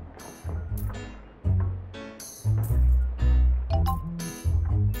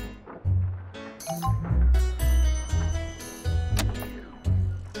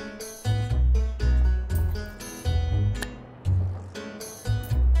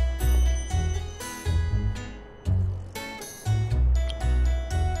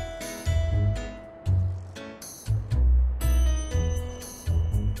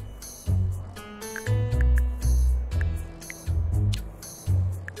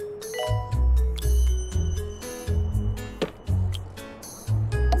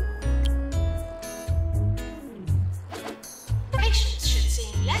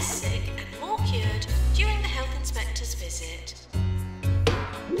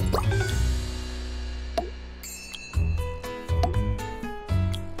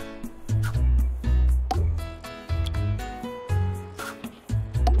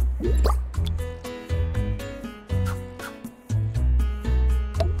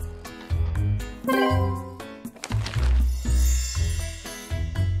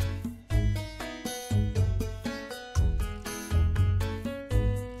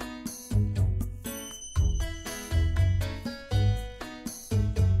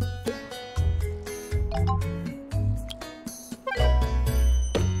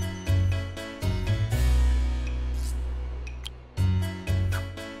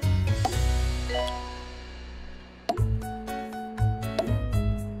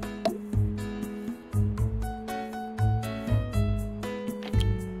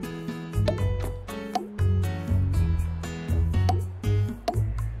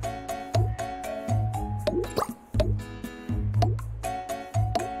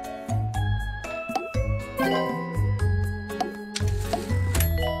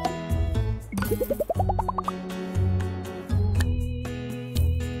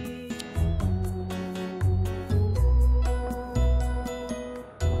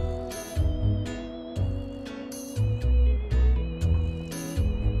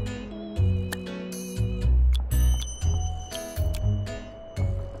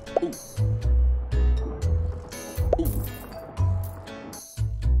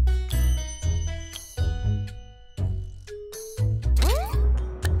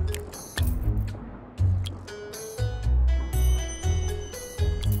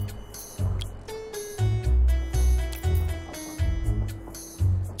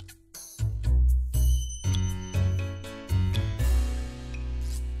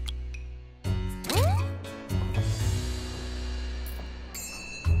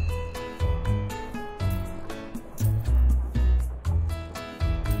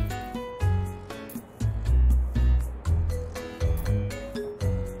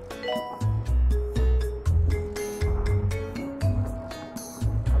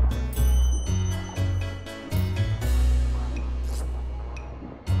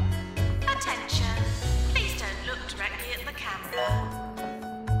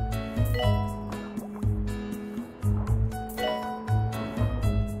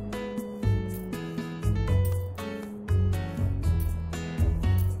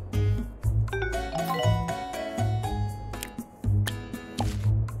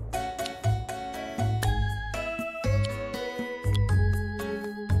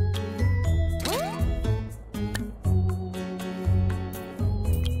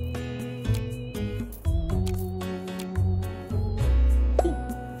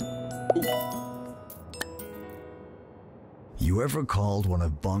 you ever called one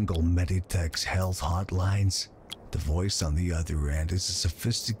of Bungle Meditech's health hotlines? The voice on the other end is a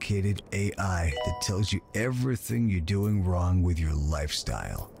sophisticated AI that tells you everything you're doing wrong with your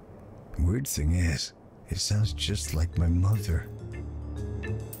lifestyle. The weird thing is, it sounds just like my mother.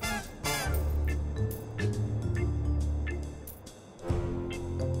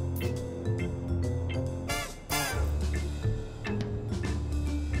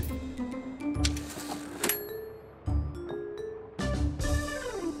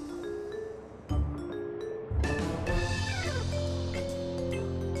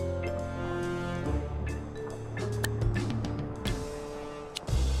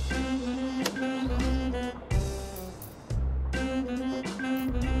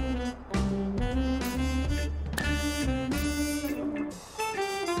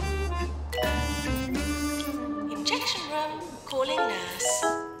 Injection room, calling nurse.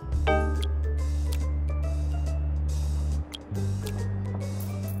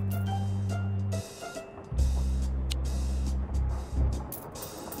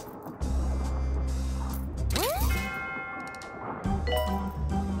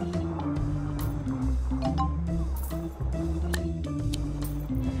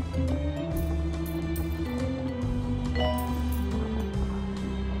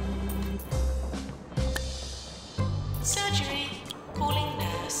 Surgery, calling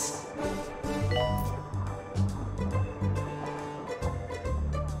nurse.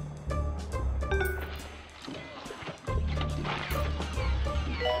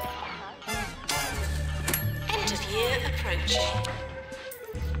 End of year approaching.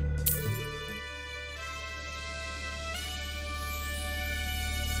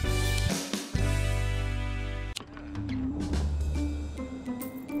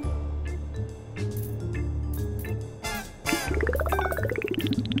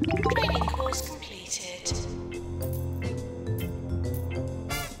 Training course completed.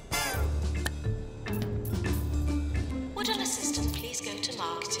 Would an assistant please go to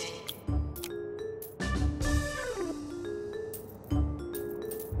marketing?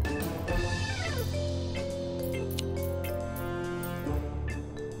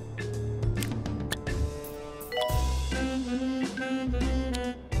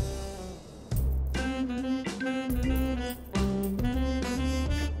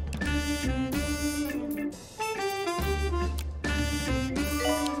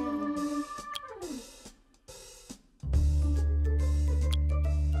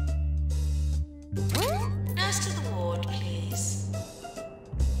 Nurse to the ward, please.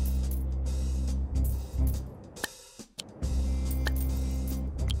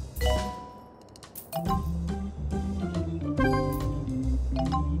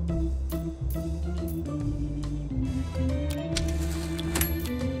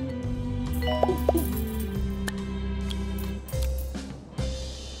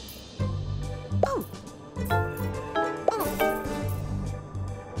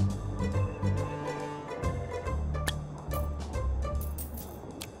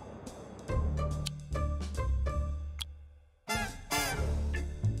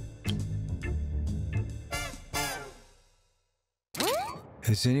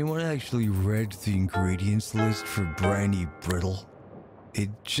 Has anyone actually read the ingredients list for briny brittle? It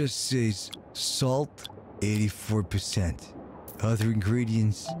just says salt 84%, other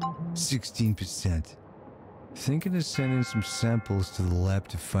ingredients 16%. Thinking of sending some samples to the lab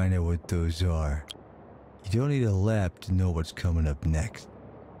to find out what those are. You don't need a lab to know what's coming up next.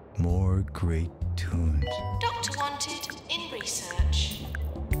 More great tunes. Doctor wanted in research.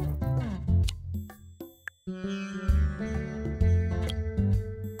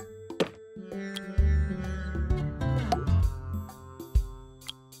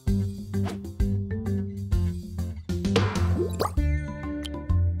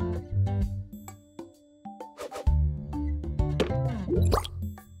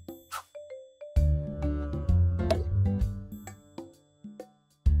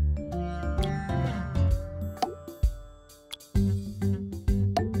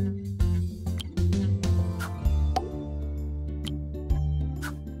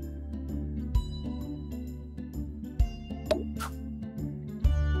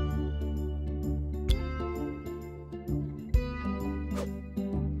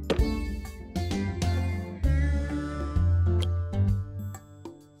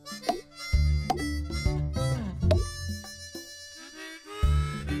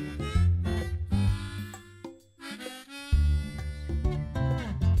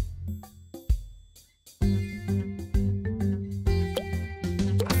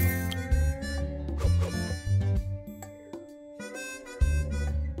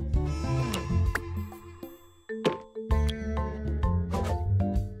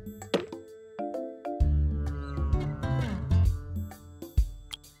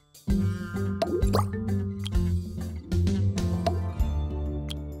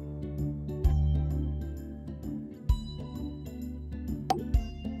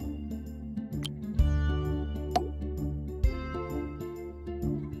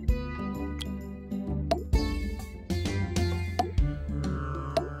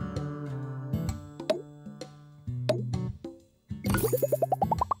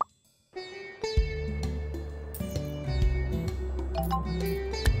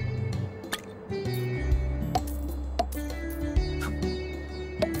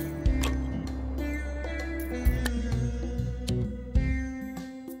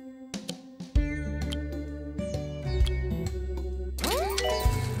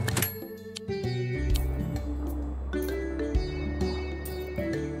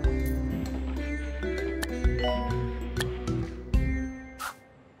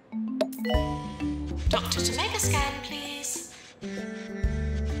 Doctor to make a scan, please.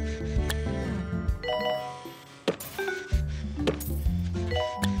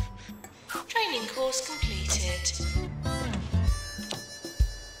 Training course completed.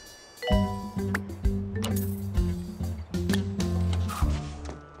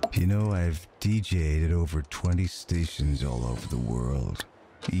 You know, I've DJ'd at over 20 stations all over the world.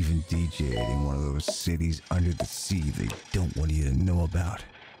 Even DJ'd in one of those cities under the sea they don't want you to know about.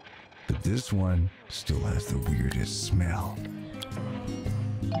 But this one still has the weirdest smell.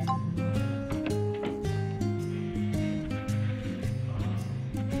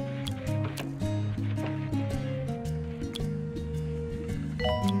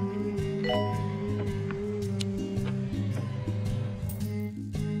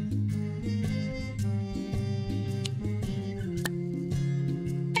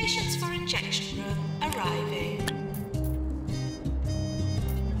 Patients for injection room arriving.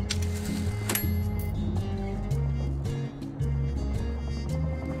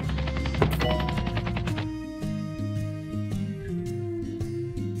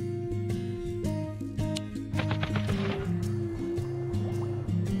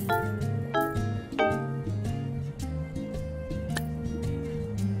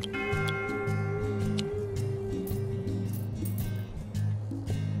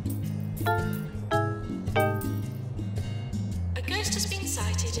 A ghost has been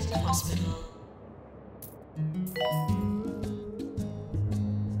sighted in the hospital.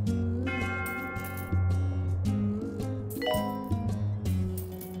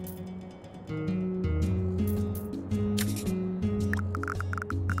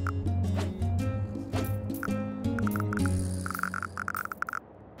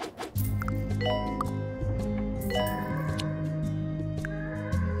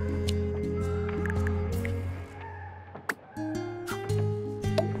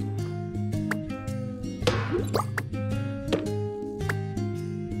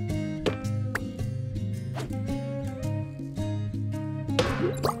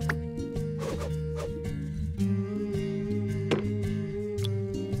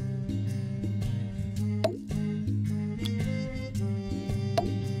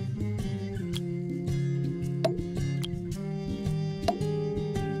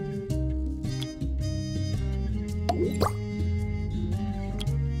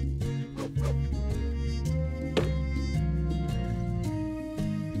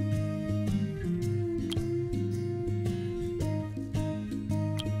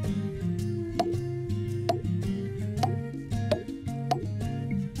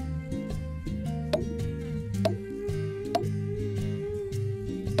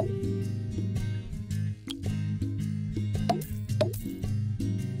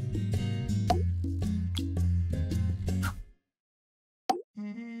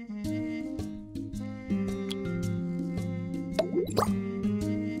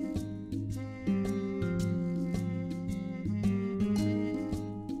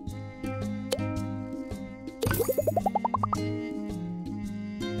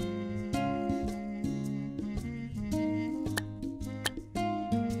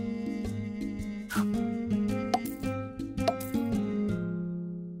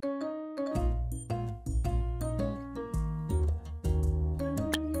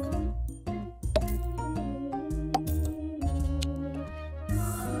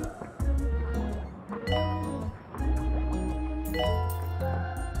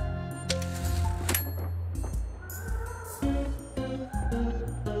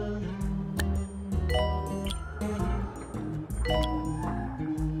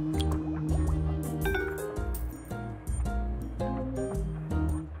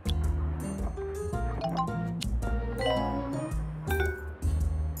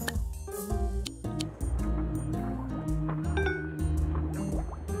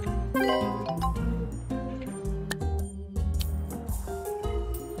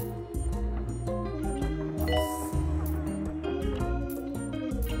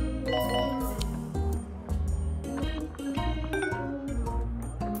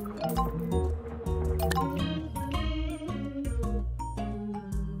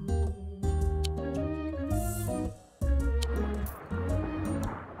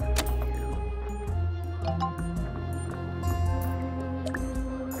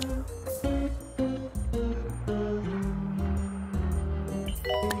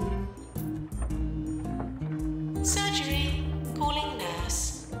 Surgery. Calling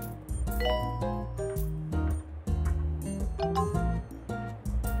nurse.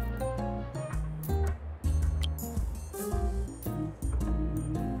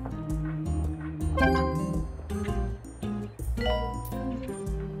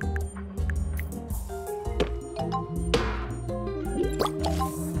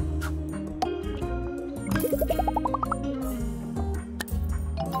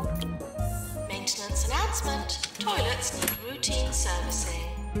 announcement. Toilets need routine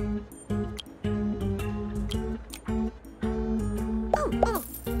servicing.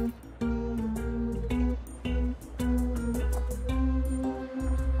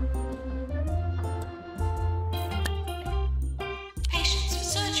 Patients for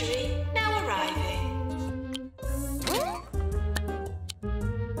surgery now arriving.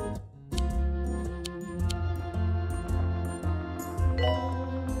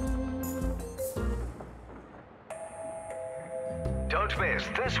 Don't miss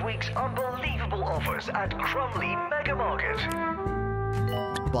this week's unbelievable offers at Crumley Mega Market.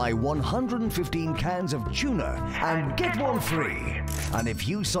 Buy 115 cans of tuna and get one free. And if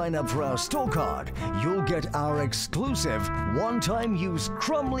you sign up for our store card, you'll get our exclusive one-time use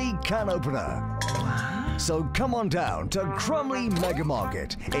Crumley can opener. So come on down to Crumley Mega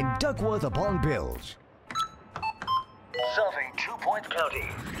Market in Duckworth upon Bilge. Serving 2 Point County.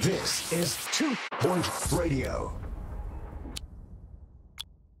 This is 2 Point Radio.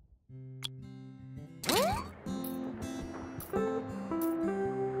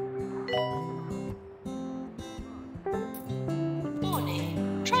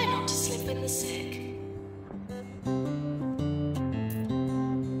 Warning, try not to slip in the sick.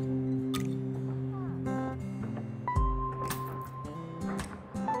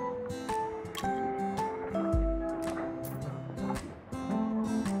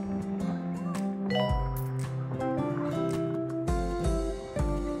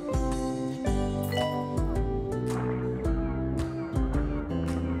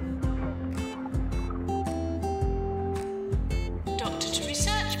 Doctor to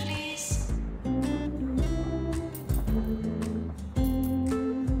research, please.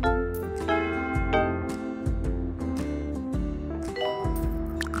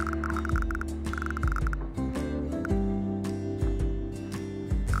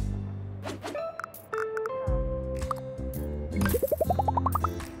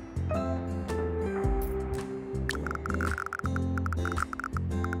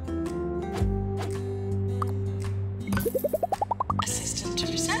 Assistant to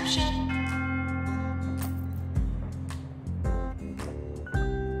reception.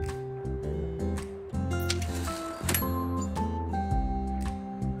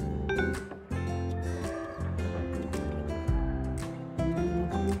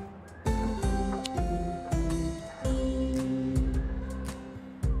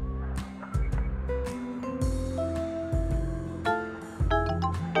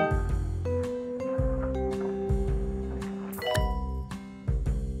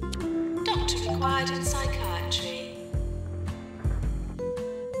 Doctor required in psychiatry.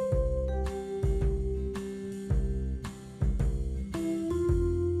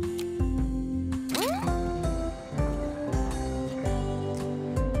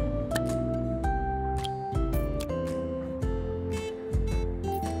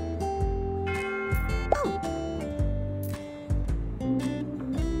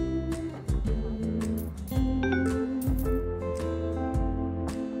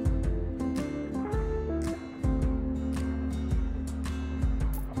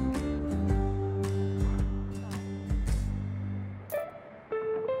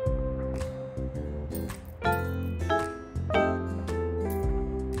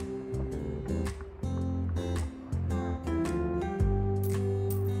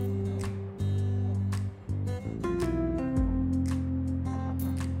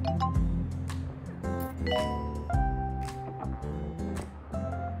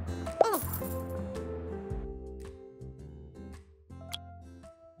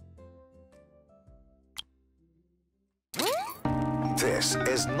 This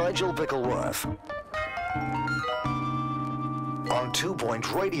is Nigel Bickleworth on 2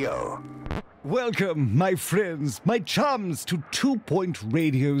 Point Radio. Welcome, my friends, my chums, to 2 Point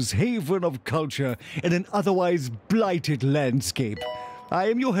Radio's haven of culture in an otherwise blighted landscape. I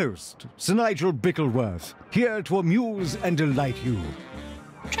am your host, Sir Nigel Bickleworth, here to amuse and delight you.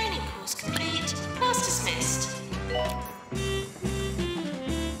 Training course complete. Class dismissed.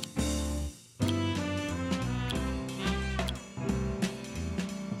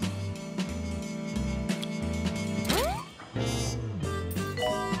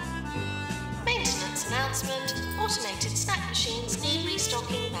 Maintenance announcement. Automated snack machines need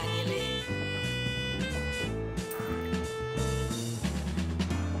restocking manually.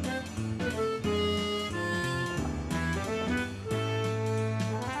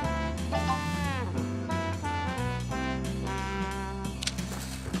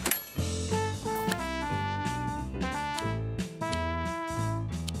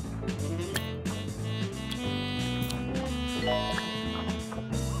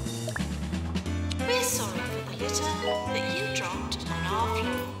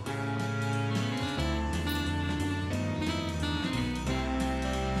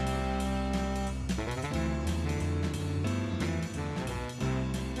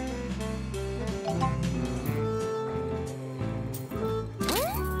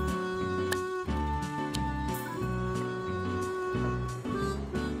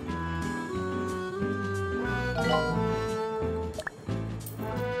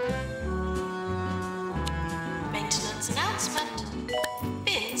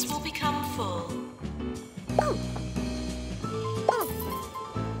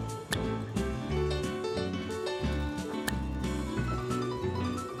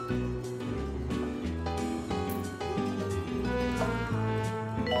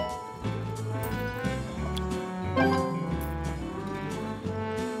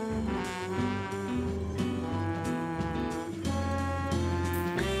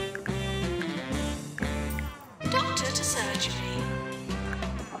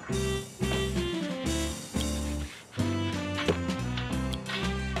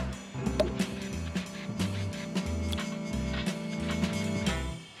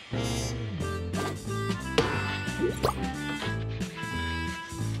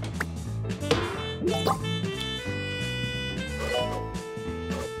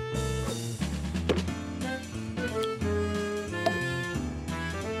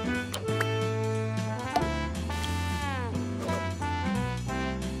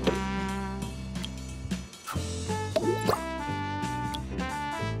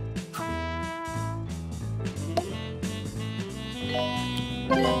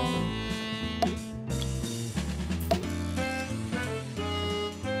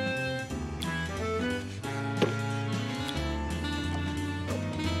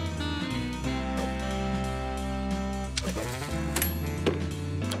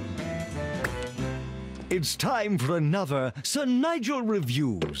 It's time for another Sir Nigel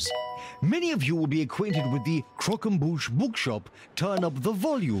Reviews. Many of you will be acquainted with the Croquembouche bookshop Turn Up the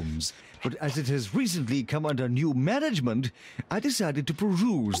Volumes, but as it has recently come under new management, I decided to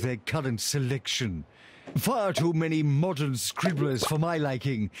peruse their current selection. Far too many modern scribblers for my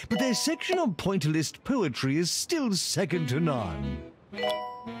liking, but their section of pointillist poetry is still second to none.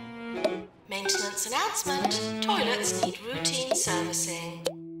 Maintenance announcement. Toilets need routine servicing.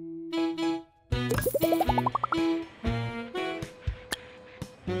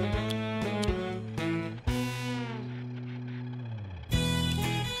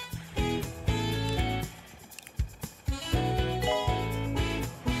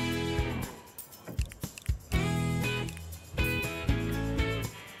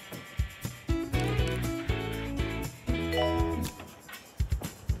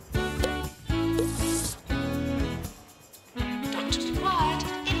 Doctor required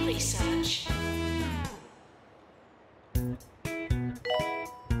in research.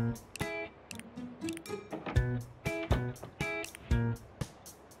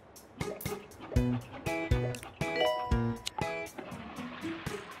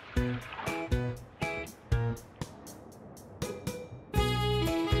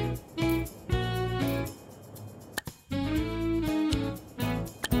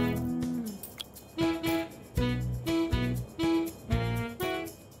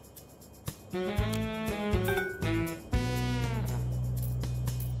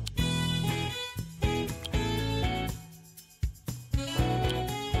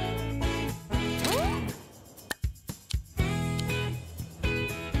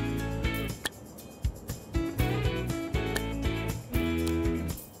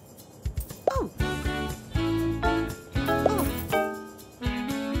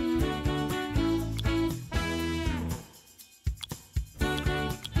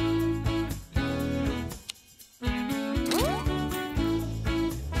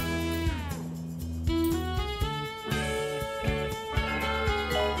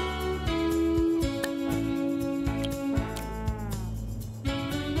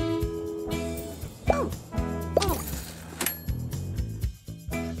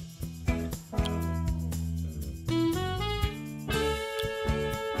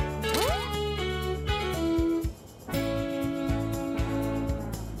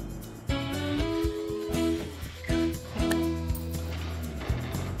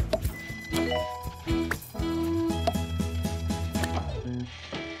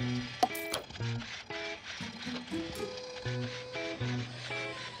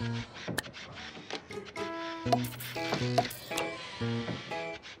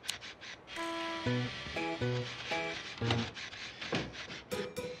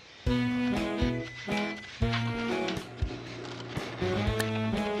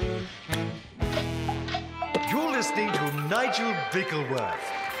 You're listening to Nigel Bickleworth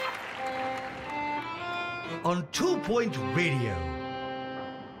on 2 Point Radio.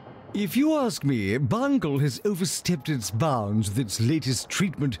 If you ask me, Barnacle has overstepped its bounds with its latest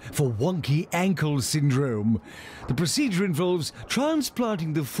treatment for wonky ankle syndrome. The procedure involves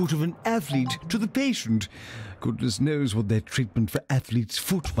transplanting the foot of an athlete to the patient. Goodness knows what their treatment for athlete's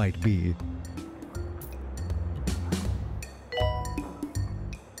foot might be.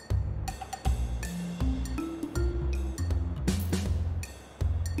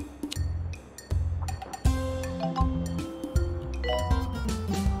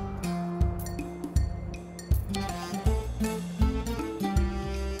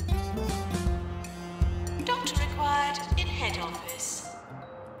 Doctor required in head office.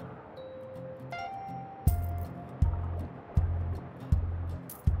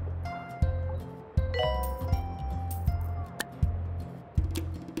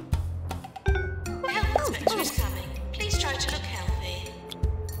 The health inspector is coming. Please try to look healthy.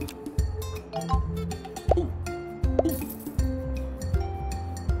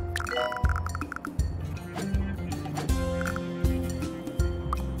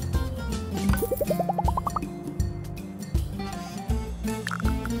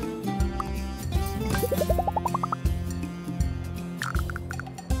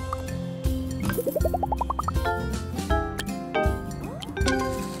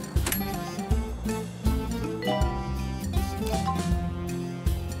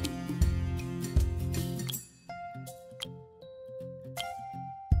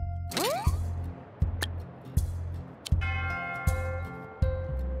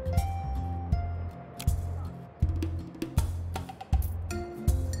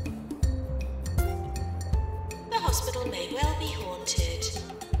 hospital may well be haunted.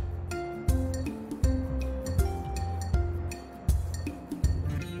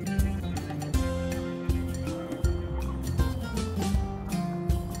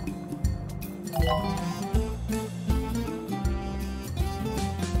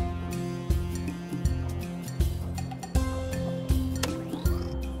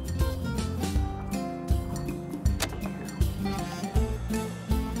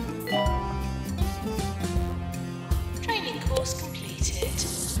 Training course completed.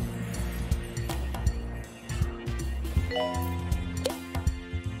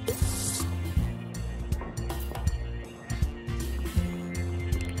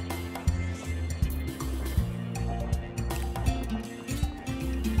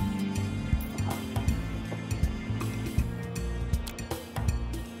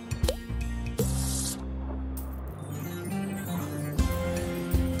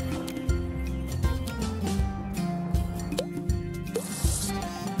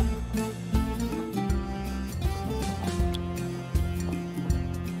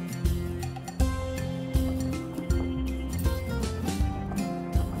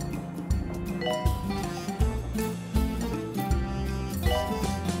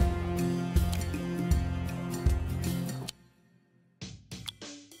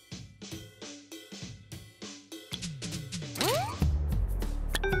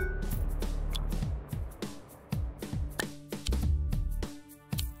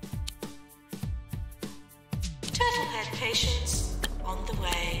 Turtlehead patients on the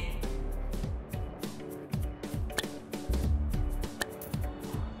way.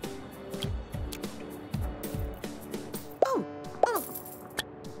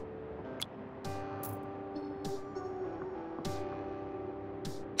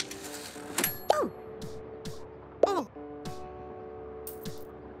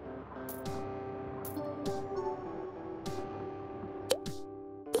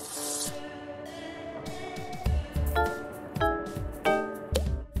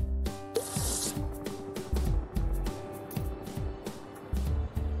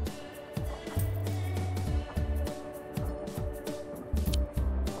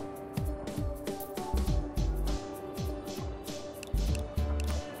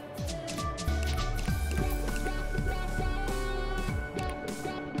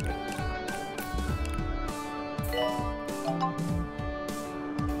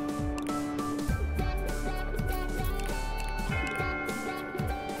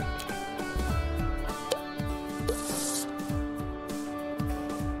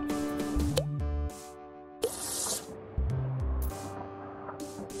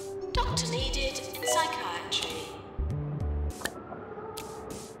 Doctor needed in psychiatry.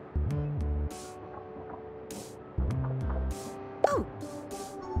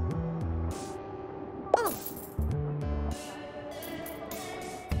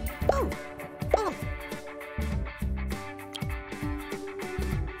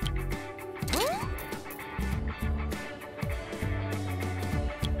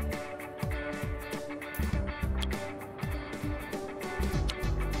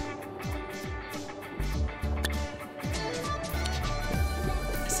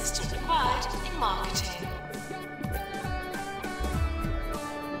 Assistant required in marketing.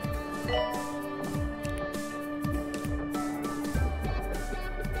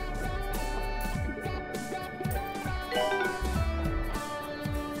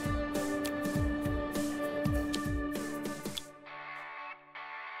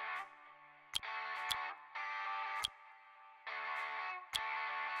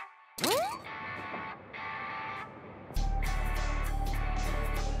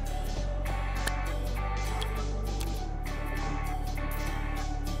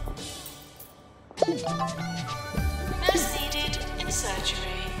 Nurse needed in surgery.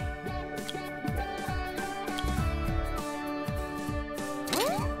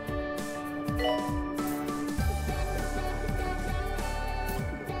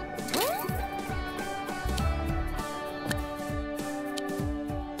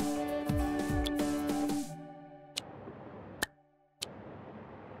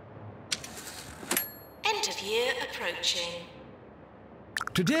 End of year approaching.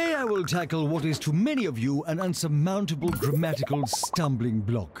 Today I will tackle what is to many of you an unsurmountable grammatical stumbling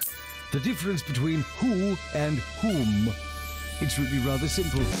block. The difference between who and whom. It's really rather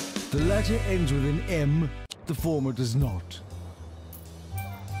simple. The latter ends with an M, the former does not.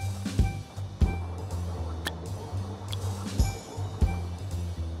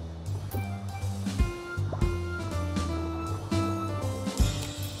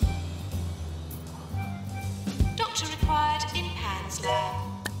 Doctor required in PANS lab.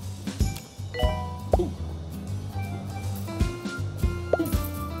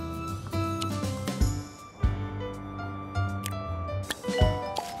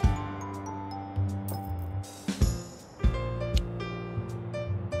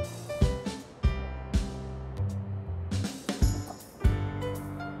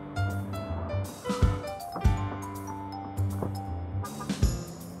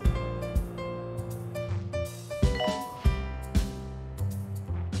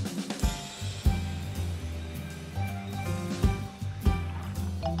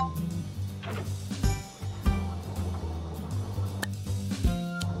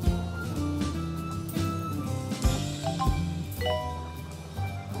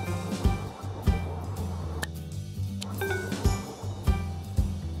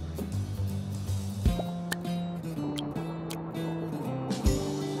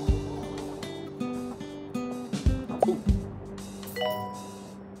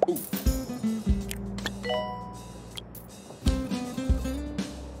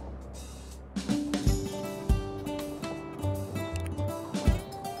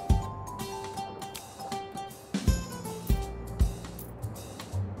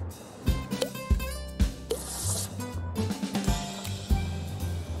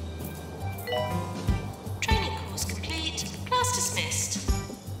 Training course complete. Class dismissed.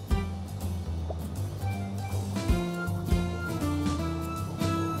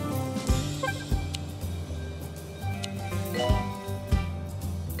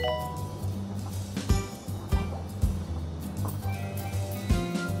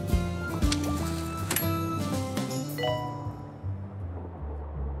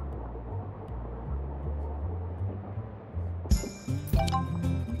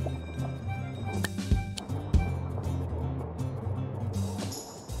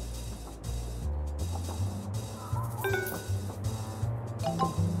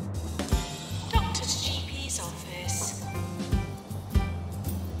 Doctor to GP's office.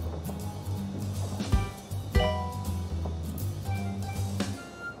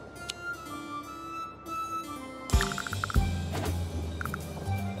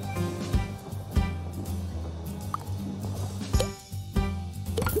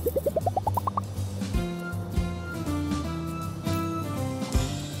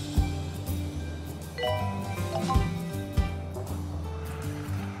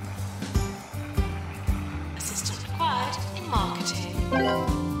 Assistant required in marketing.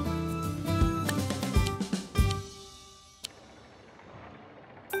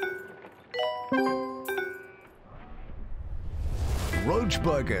 Roach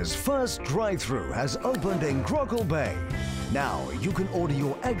Burger's first drive-thru has opened in Grockle Bay. Now you can order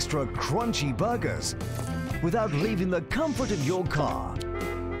your extra crunchy burgers without leaving the comfort of your car.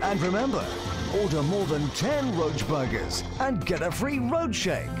 And remember, order more than 10 Roach Burgers and get a free Roach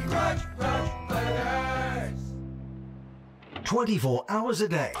Shake. Roach Burgers! 24 hours a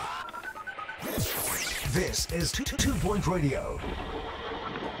day. This is 2 Point Radio.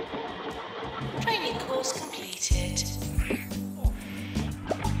 Training course completed.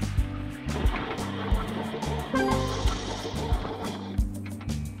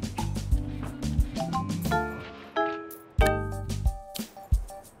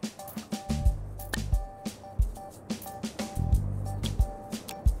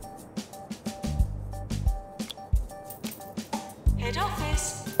 Head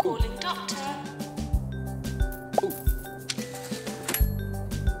office, calling doctor.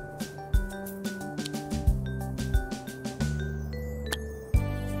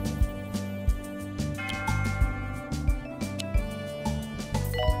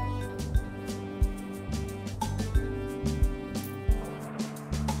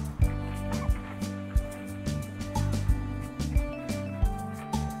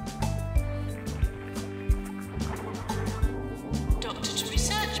 Doctor to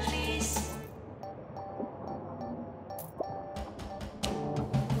research, please.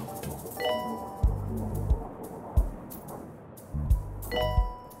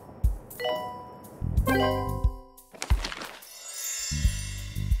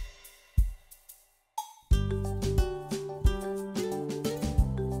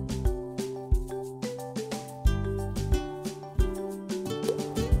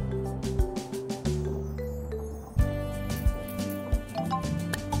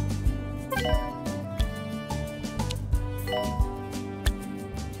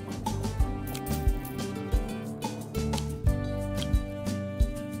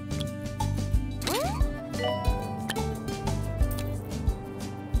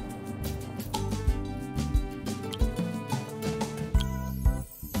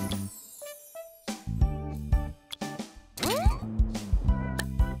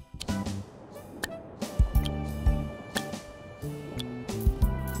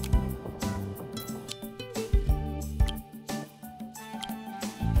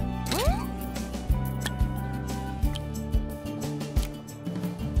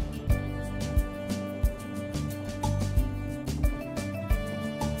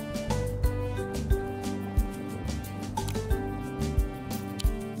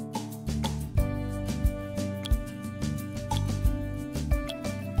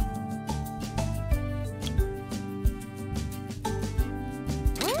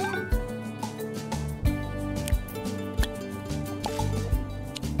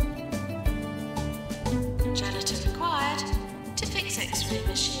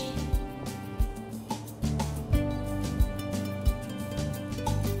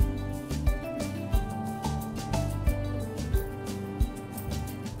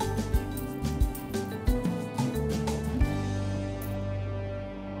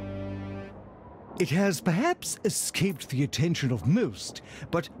 It has perhaps escaped the attention of most,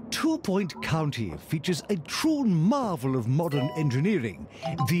 but Two Point County features a true marvel of modern engineering,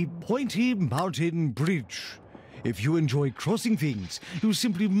 the Pointy Mountain Bridge. If you enjoy crossing things, you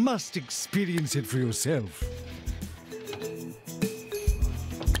simply must experience it for yourself.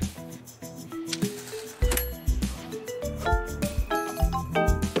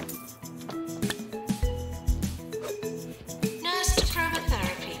 Nurse to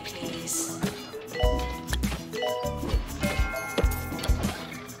chromotherapy, please.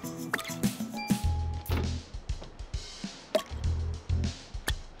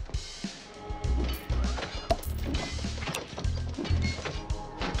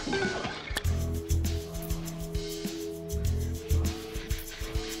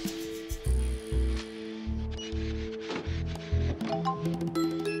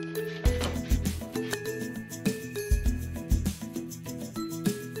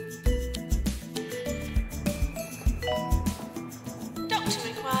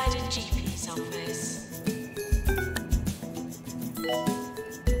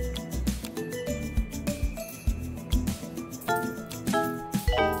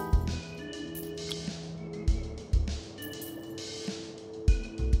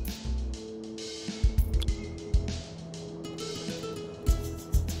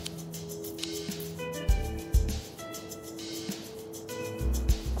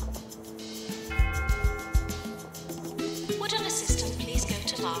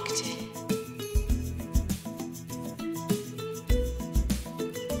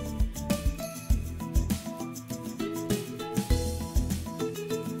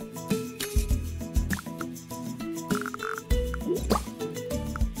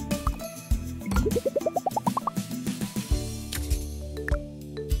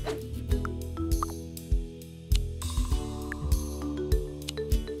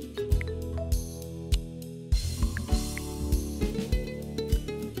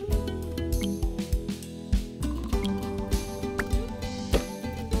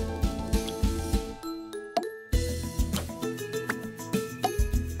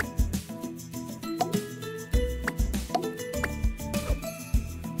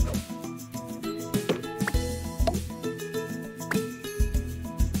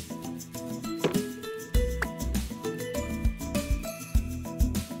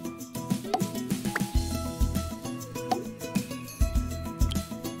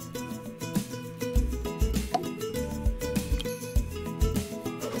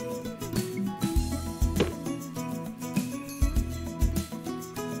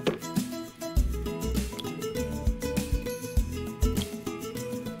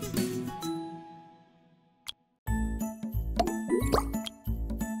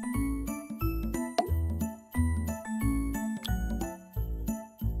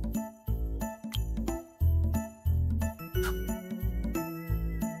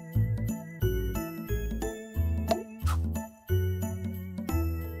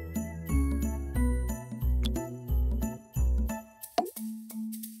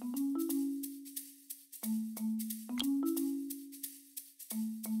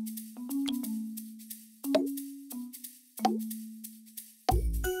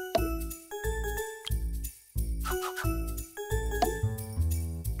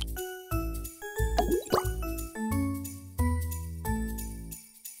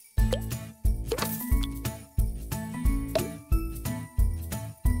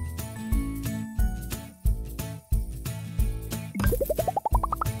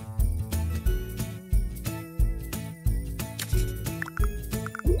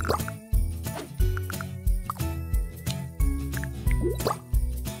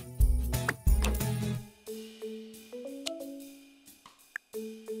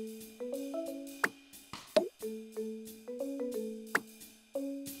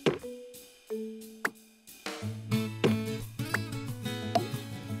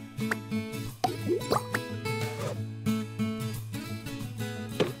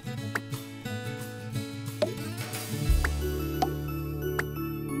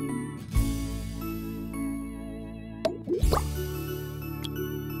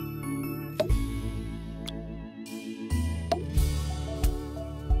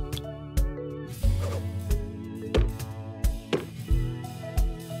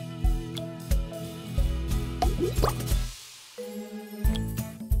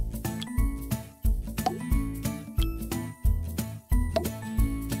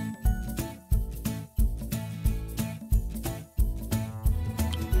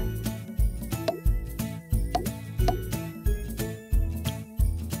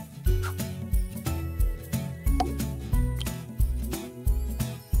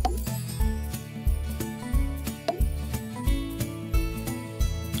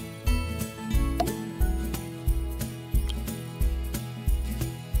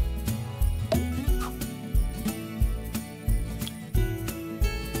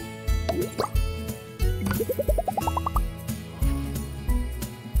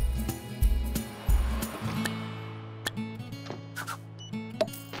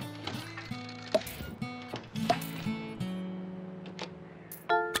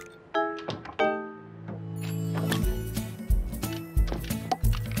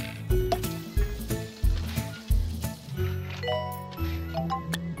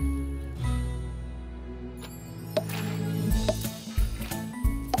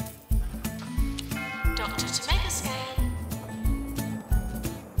 Doctor to make a scan.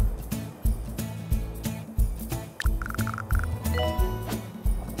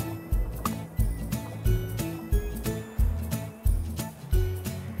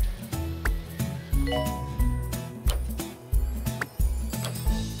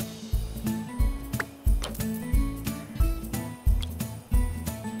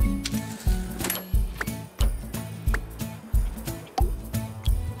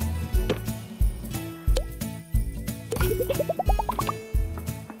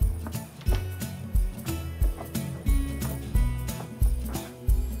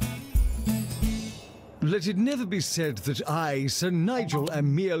 Let it never be said that I, Sir Nigel,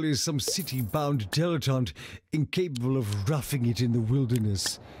 am merely some city-bound dilettante incapable of roughing it in the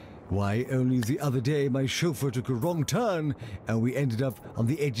wilderness. Why, only the other day my chauffeur took a wrong turn and we ended up on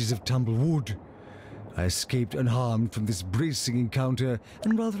the edges of Tumblewood. I escaped unharmed from this bracing encounter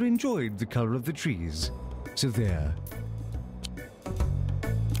and rather enjoyed the color of the trees. So there.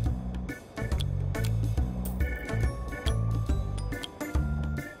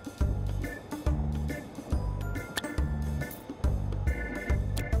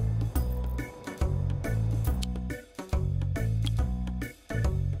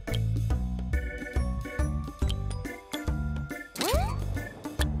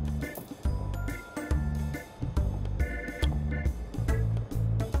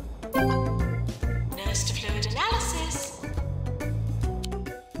 Nurse to fluid analysis.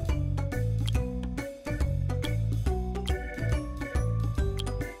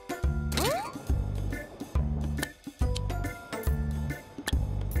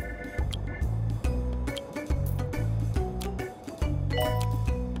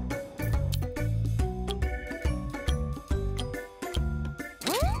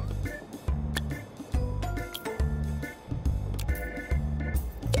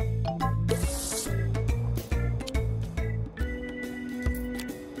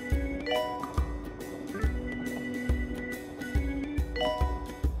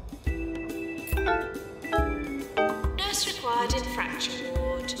 Nurse required in fracture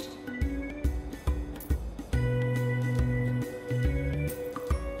ward.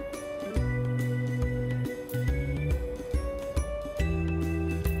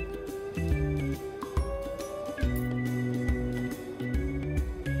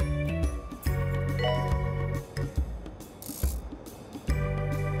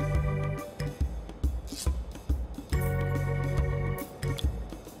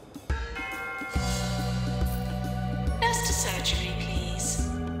 Nurse to surgery, please.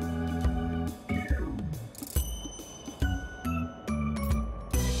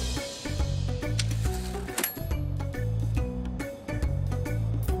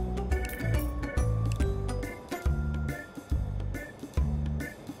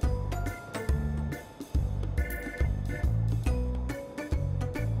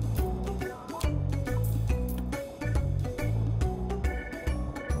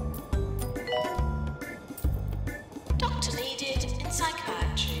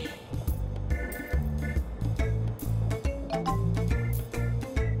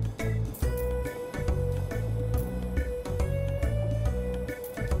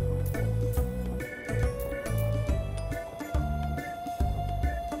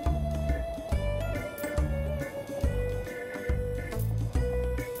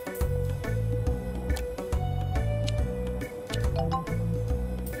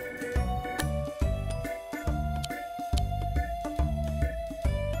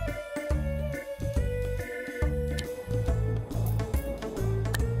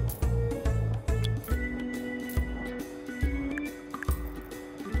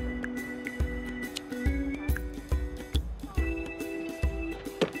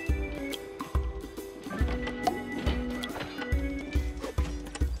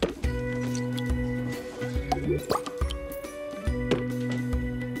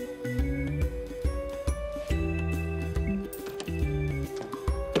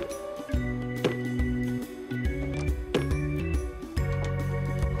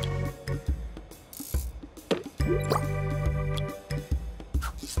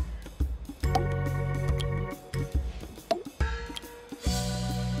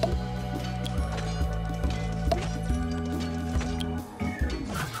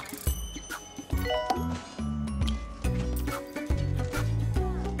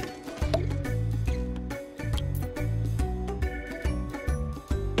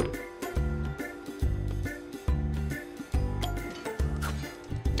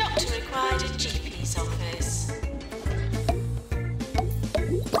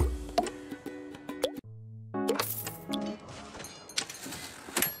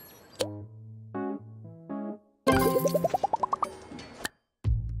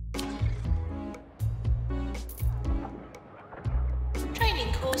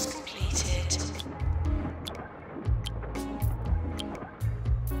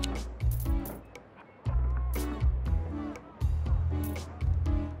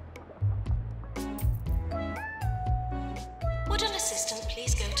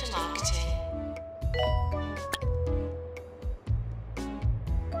 please go to marketing.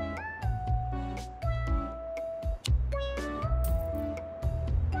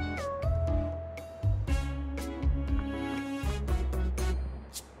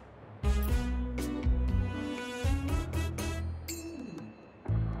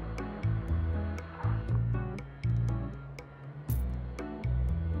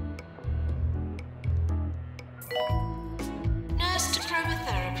 Nurse to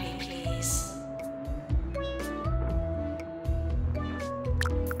chromotherapy, please.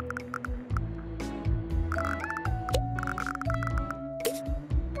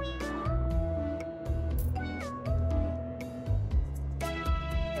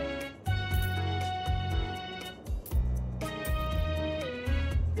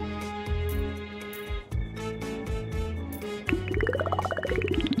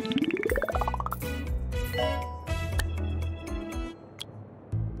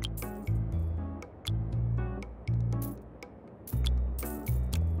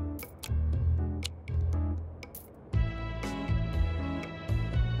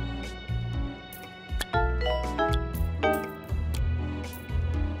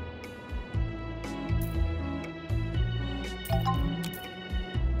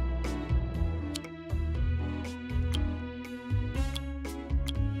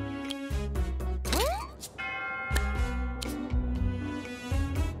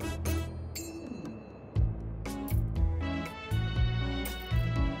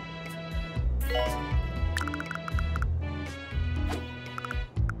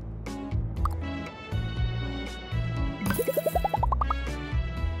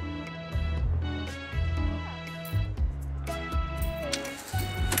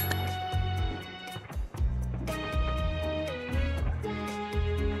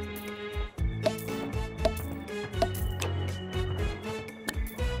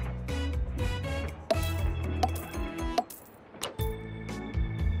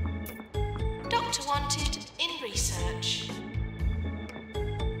 Doctor wanted in research.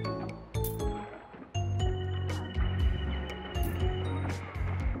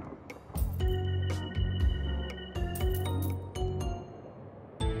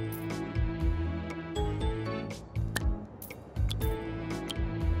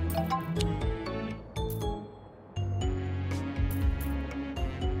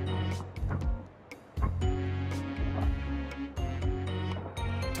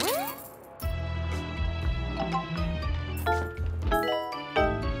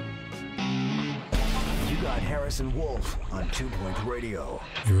 Harrison Wolf on 2 Point Radio.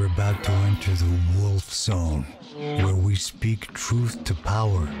 You're about to enter the Wolf Zone, where we speak truth to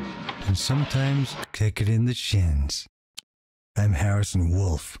power, and sometimes kick it in the shins. I'm Harrison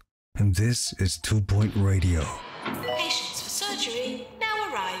Wolf, and this is 2 Point Radio. Patients for surgery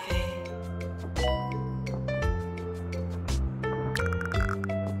now arriving.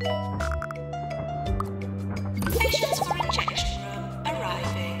 Patients for injection room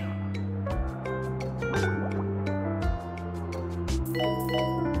arriving.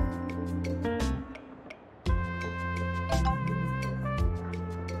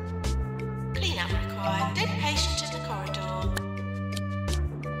 Clean-up required. Dead patient in the corridor.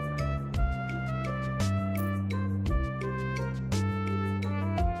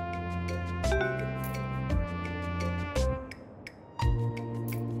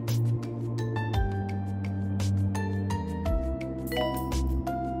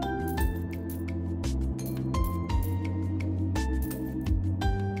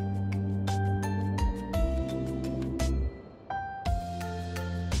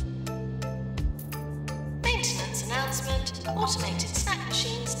 Maintenance announcement. Automated snack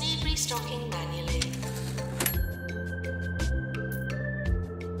machines need restocking manually.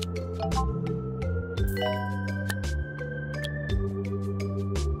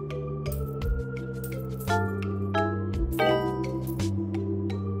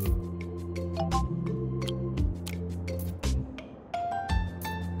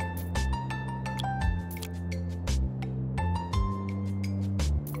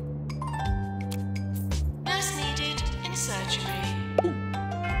 Nurse needed in surgery.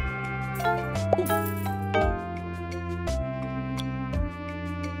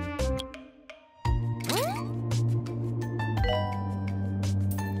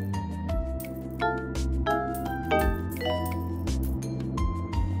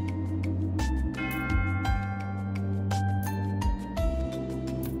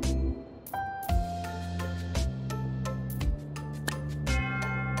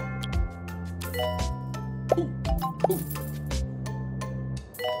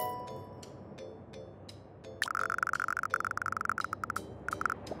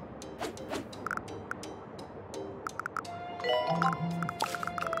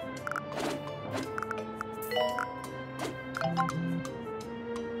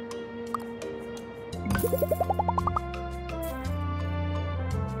 Doctor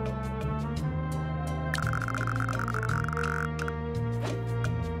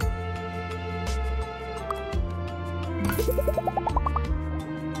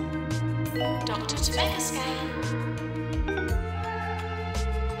to make a scan.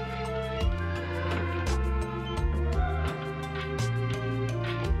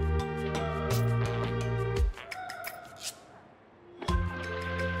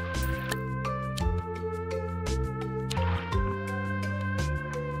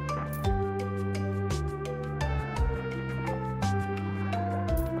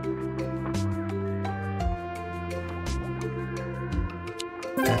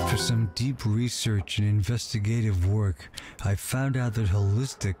 After some deep research and investigative work, I found out that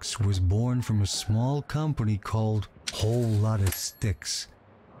Holistics was born from a small company called Whole Lotta Sticks.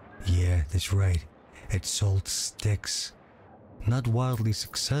 Yeah, that's right. It sold sticks. Not wildly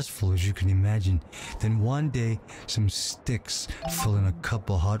successful, as you can imagine. Then one day, some sticks fell in a cup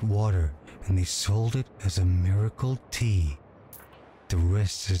of hot water, and they sold it as a miracle tea. The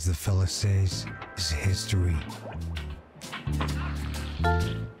rest, as the fella says, is history.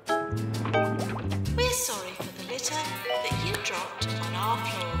 We're sorry for the litter that you dropped on our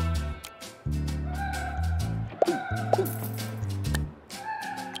floor.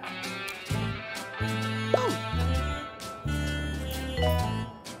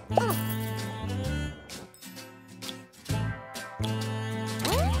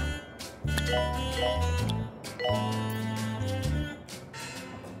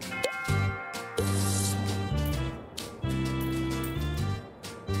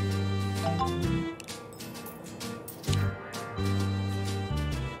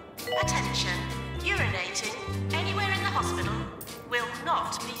 Attention, urinating anywhere in the hospital will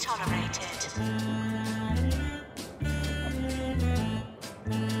not be tolerated.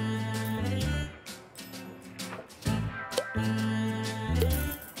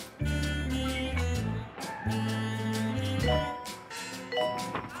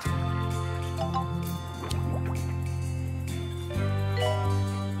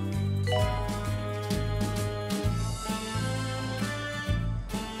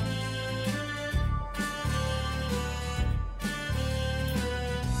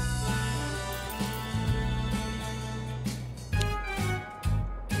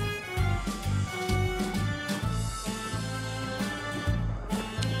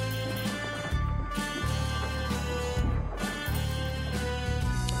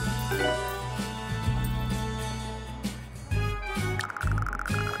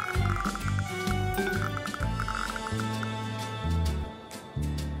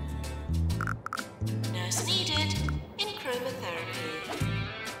 Nurse needed in chromotherapy.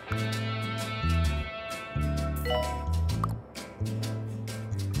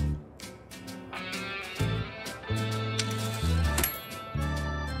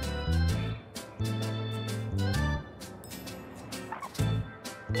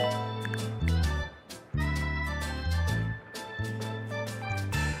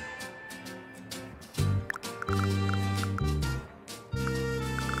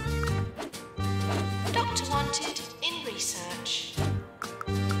 Doctor wanted in research.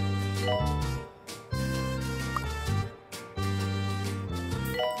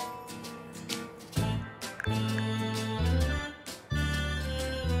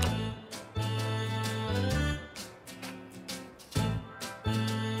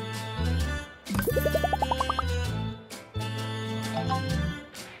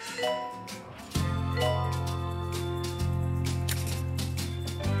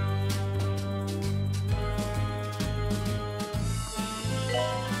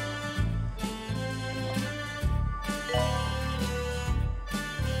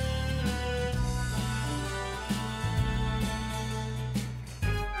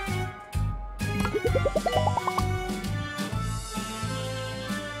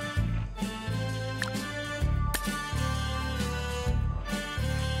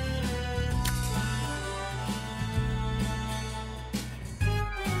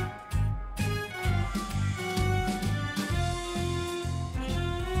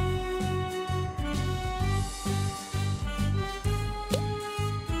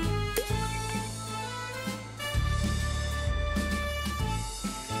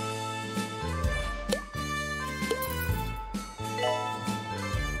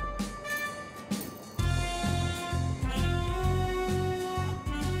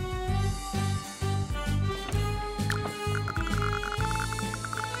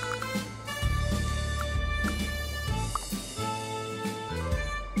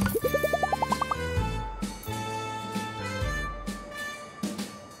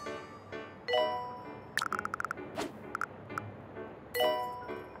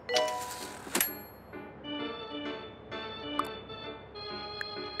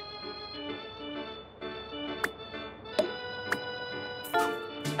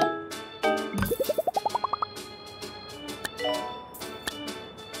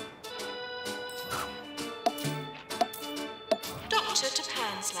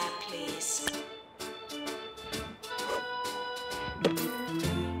 lab, please.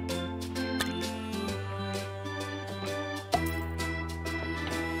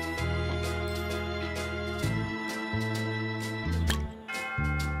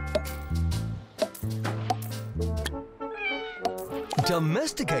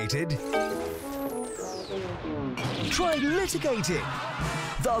 Domesticated? Try litigated!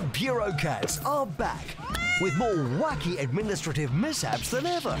 The Bureaucrats are back with more wacky administrative mishaps than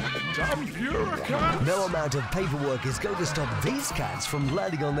ever. Damn bureaucrats! No amount of paperwork is going to stop these cats from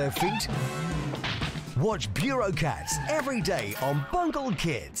landing on their feet. Watch Bureaucrats every day on Bungle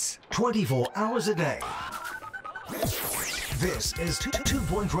Kids, 24 hours a day. This is 2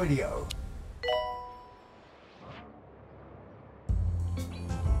 Point Radio.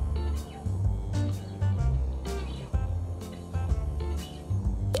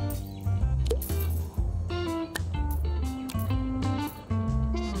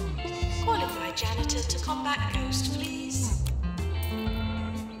 Qualified janitor to combat ghost, please.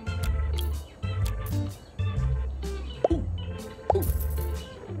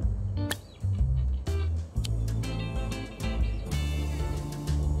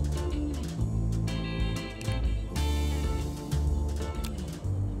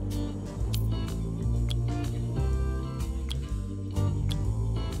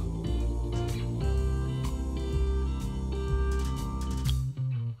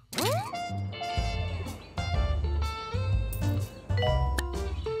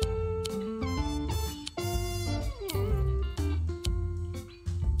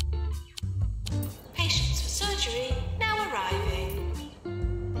 Patients for surgery now arriving.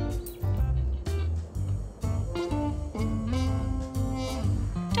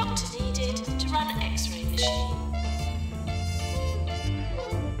 Doctor needed to run X-ray machine.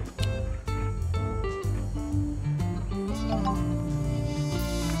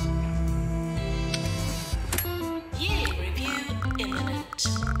 Yearly review imminent.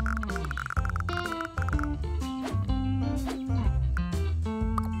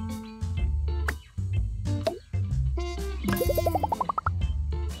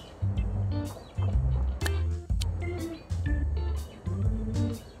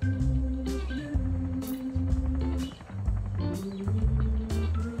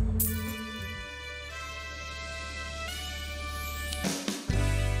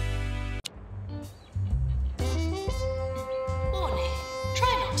 Warning,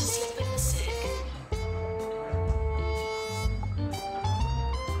 try not to slip with the sick.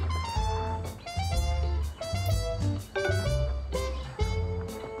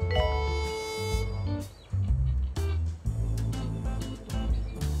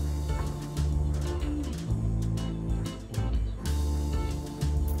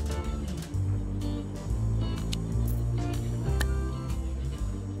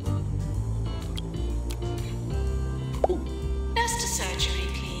 Nurse to surgery,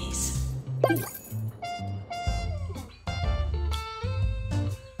 please.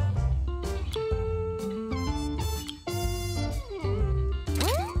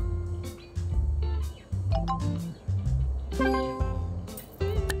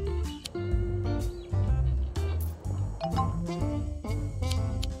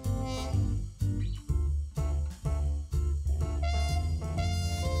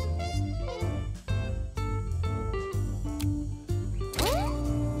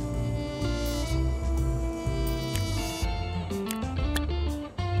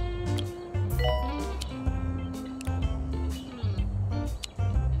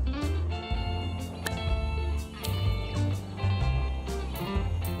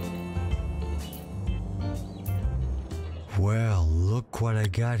 Well, look what I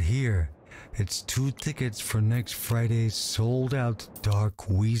got here. It's 2 tickets for next Friday's sold-out Dark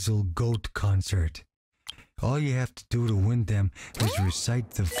Weasel Goat concert. All you have to do to win them is recite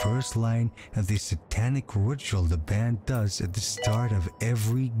the first line of the satanic ritual the band does at the start of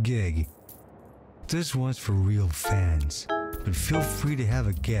every gig. This one's for real fans, but feel free to have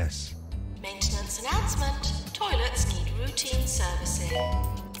a guess. Maintenance announcement. Toilets need routine servicing.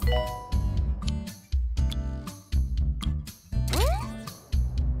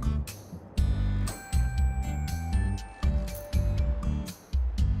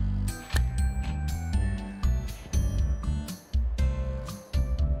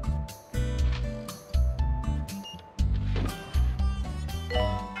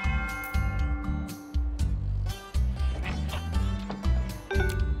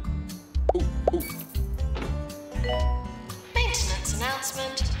 Maintenance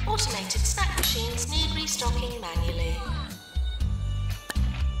announcement. Automated snack machines need restocking manually.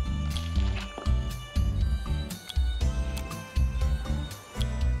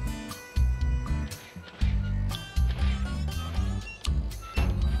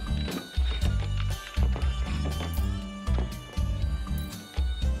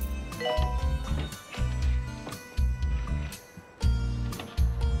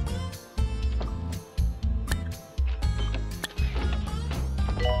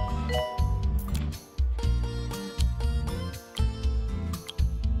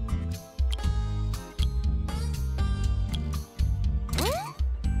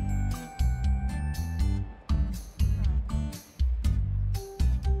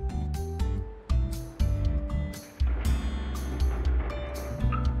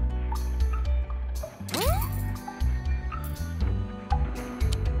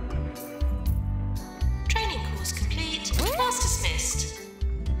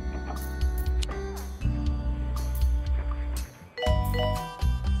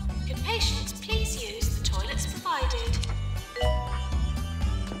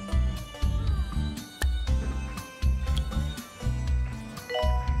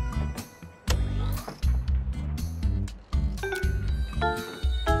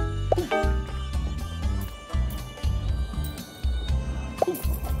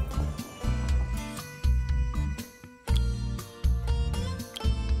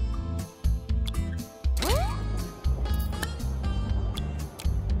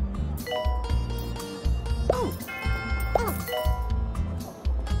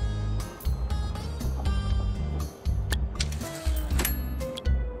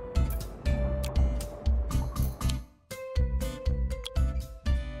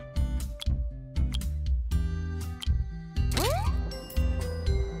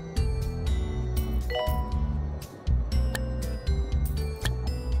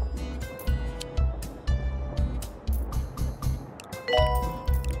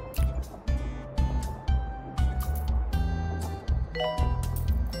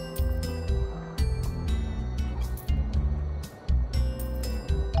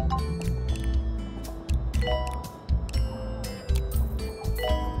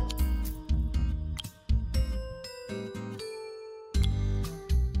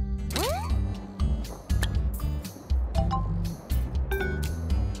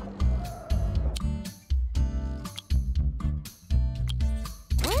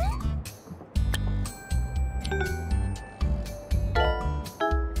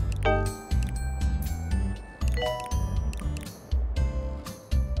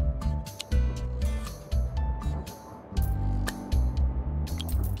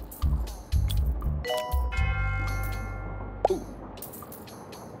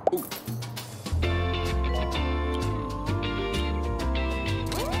 You're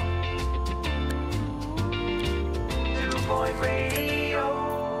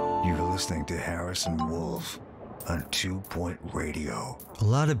listening to Harrison Wolf on 2 Point Radio. A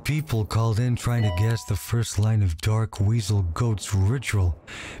lot of people called in trying to guess the first line of Dark Weasel Goat's ritual,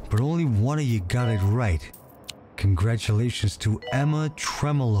 but only one of you got it right. Congratulations to Emma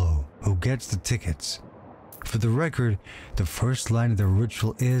Tremolo, who gets the tickets. For the record, the first line of the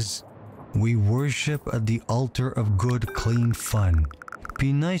ritual is, "We worship at the altar of good, clean fun.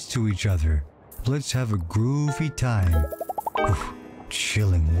 Be nice to each other. Let's have a groovy time." Oof,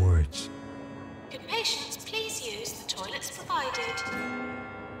 chilling words. Could patients please use the toilets provided?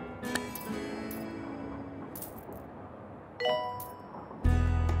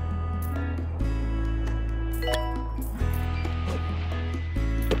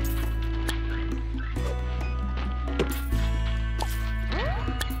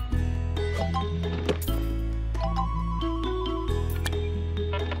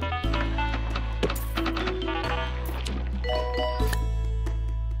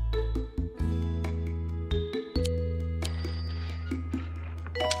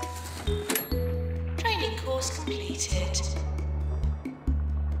 Training course completed.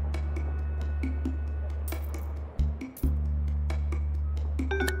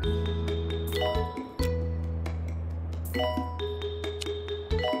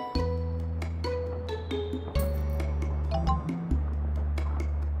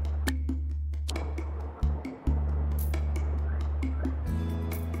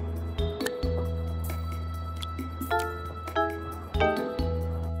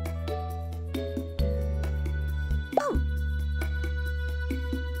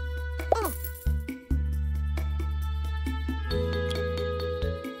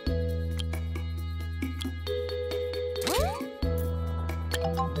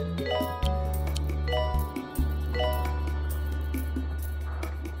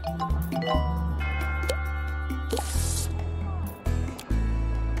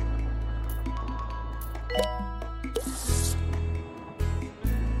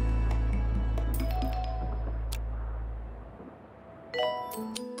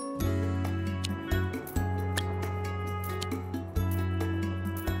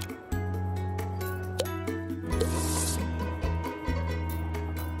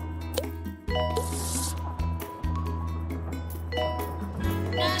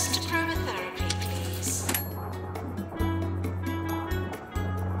 Nurse to chromotherapy, please.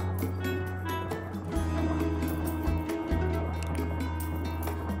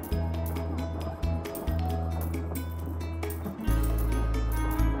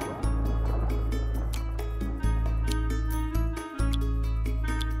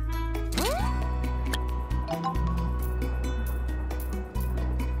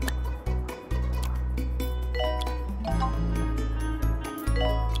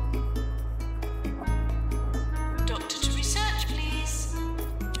 Doctor to research, please.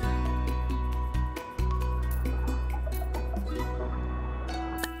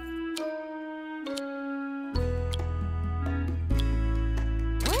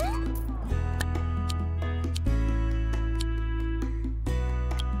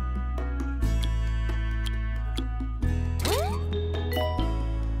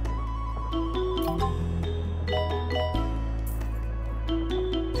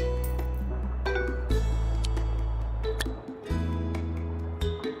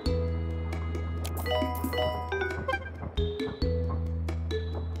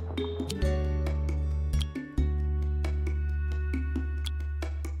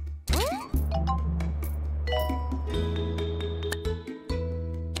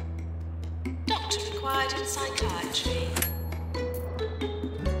 Doctor required in psychiatry.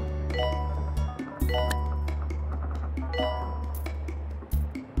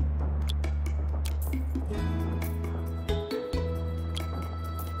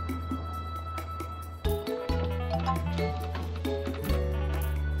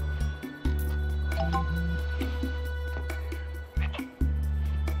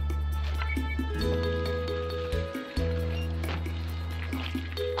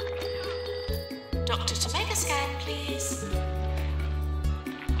 Doctor to make a scan, please.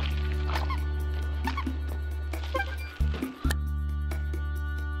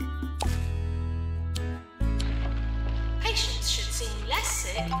 Patients should seem less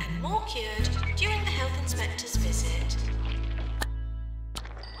sick and more cured during the health inspector's visit.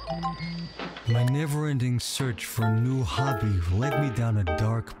 My never-ending search for a new hobby led me down a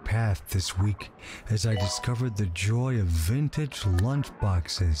dark path this week as I discovered the joy of vintage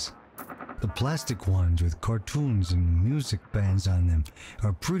lunchboxes. The plastic ones with cartoons and music bands on them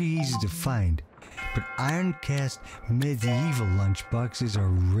are pretty easy to find, but iron cast medieval lunchboxes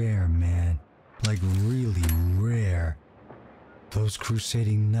are rare, man. Like really rare. Those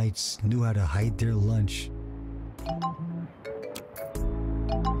crusading knights knew how to hide their lunch.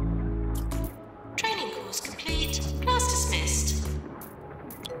 Training course complete. Class dismissed.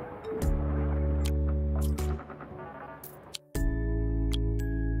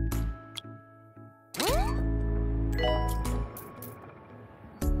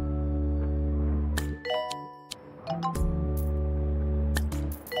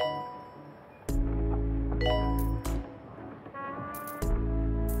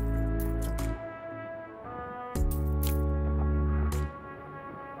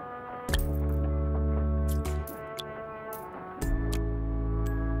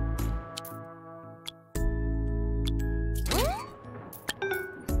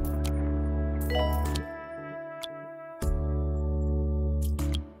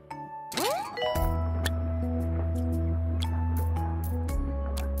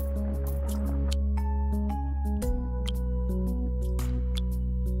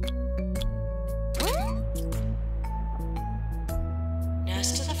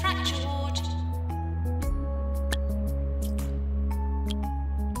 Nurse to the fracture ward.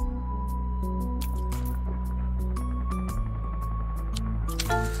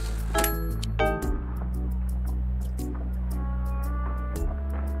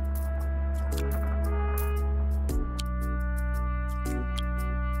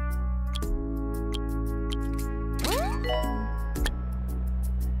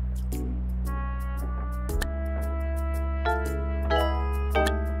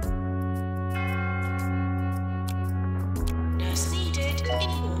 Nurse needed in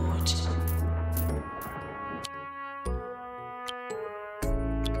ward.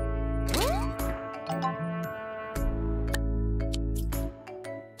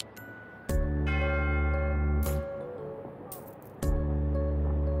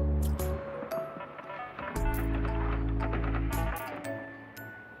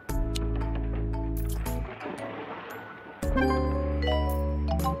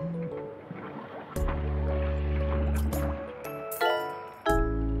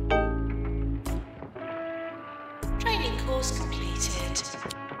 Training course completed.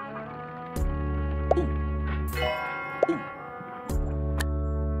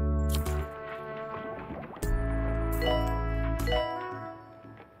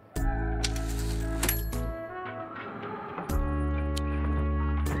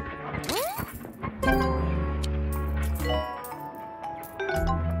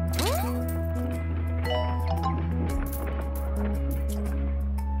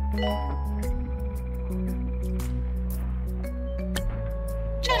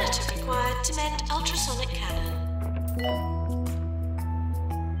 Janitor required to mend ultrasonic cannon.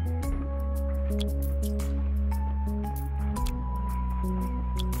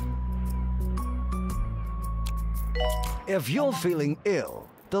 If you're feeling ill,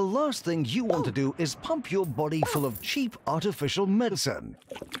 the last thing you want to do is pump your body full of cheap artificial medicine.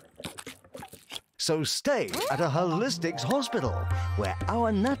 So stay at a holistics hospital, where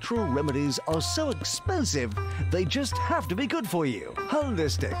our natural remedies are so expensive, they just have to be good for you.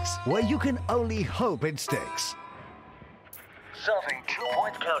 Holistics, where you can only hope it sticks. Serving 2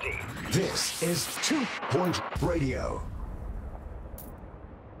 Point County. This is 2 Point Radio.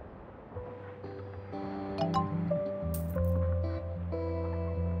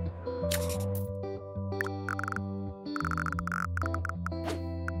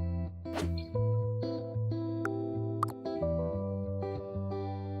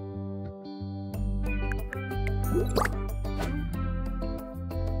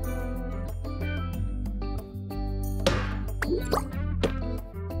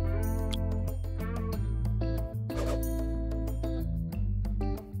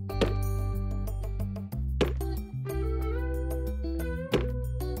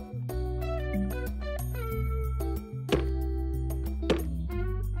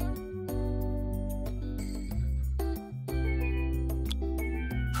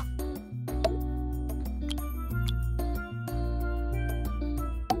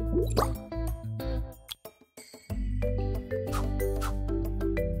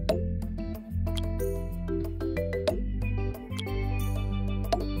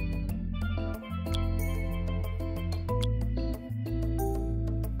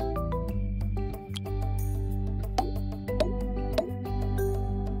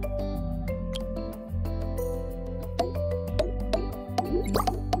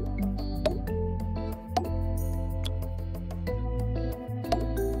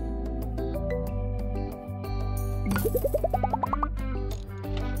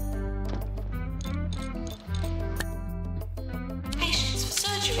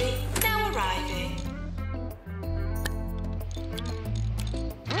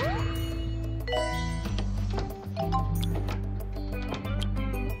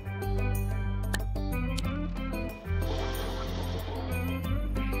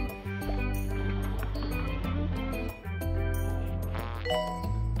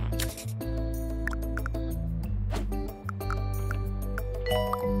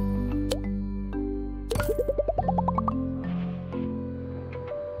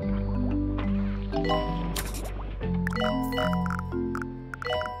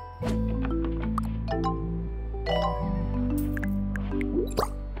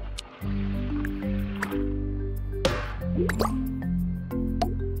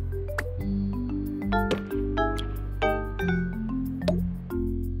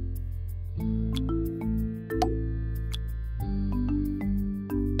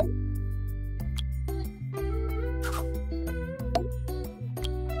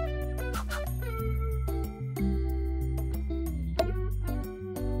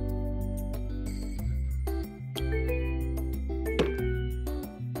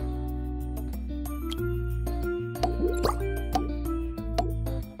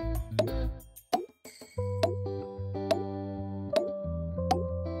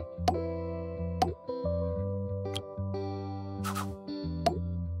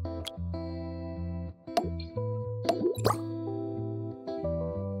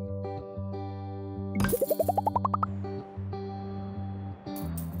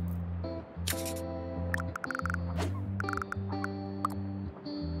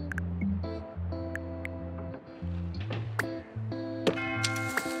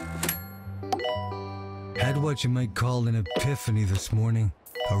 Had what you might call an epiphany this morning.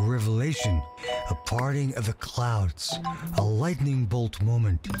 A revelation, a parting of the clouds, a lightning bolt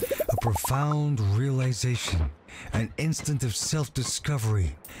moment, a profound realization, an instant of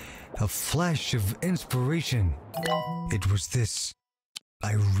self-discovery, a flash of inspiration. It was this.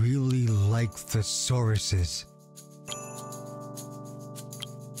 I really like thesauruses.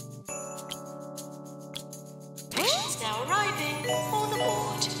 Patients now arriving on the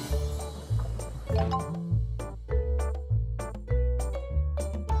ward.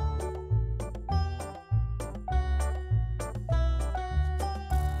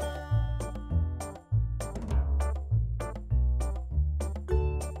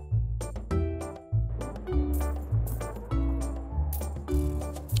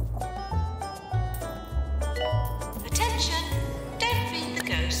 Attention! Don't feed the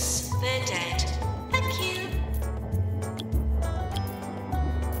ghosts. They're dead. Thank you.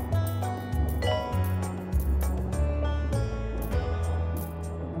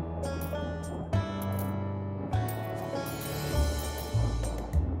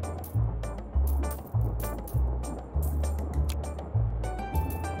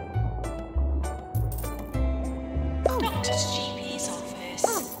 Doctor's GP's office.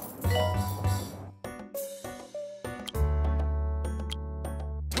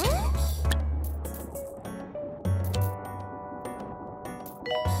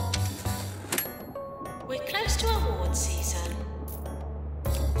 We're close to award season.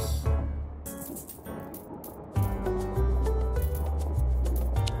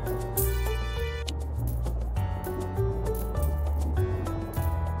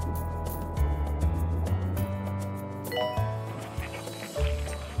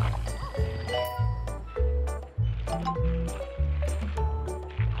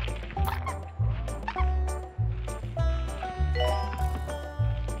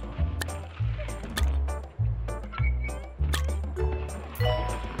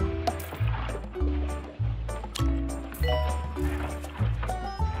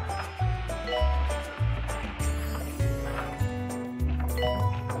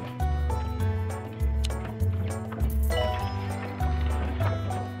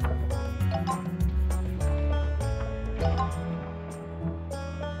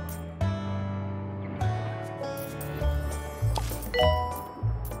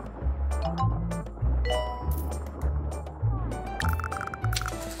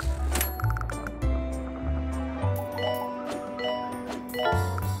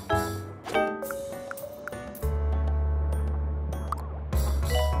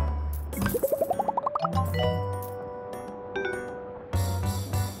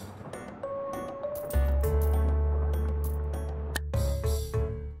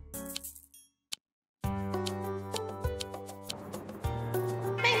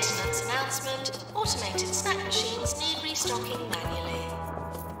 Maintenance announcement. Automated snack machines need restocking manually.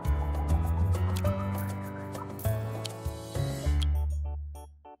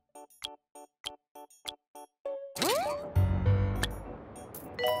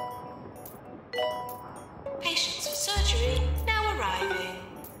 Patients for surgery now arriving.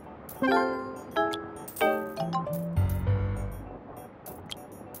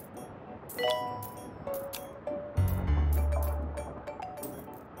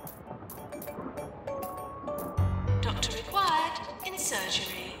 Doctor required in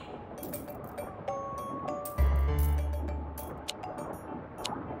surgery.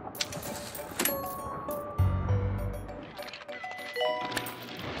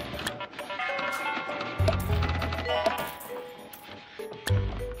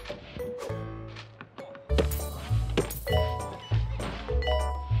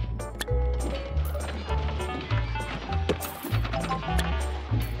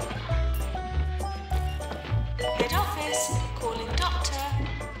 Head office, calling doctor.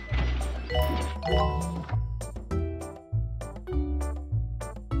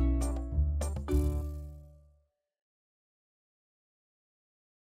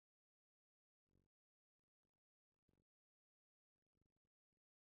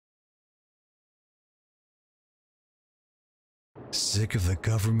 Sick of the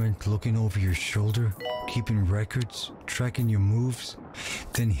government looking over your shoulder, keeping records, tracking your moves?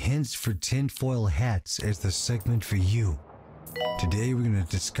 Then hence for tinfoil hats as the segment for you. Today we're going to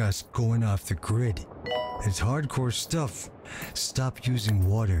discuss going off the grid. It's hardcore stuff. Stop using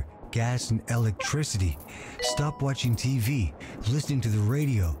water, gas, and electricity. Stop watching TV, listening to the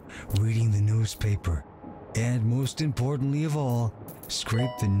radio, reading the newspaper. And most importantly of all,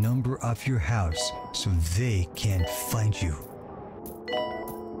 scrape the number off your house so they can't find you.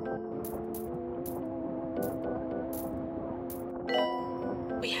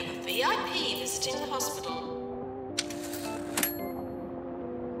 We have a VIP visiting the hospital.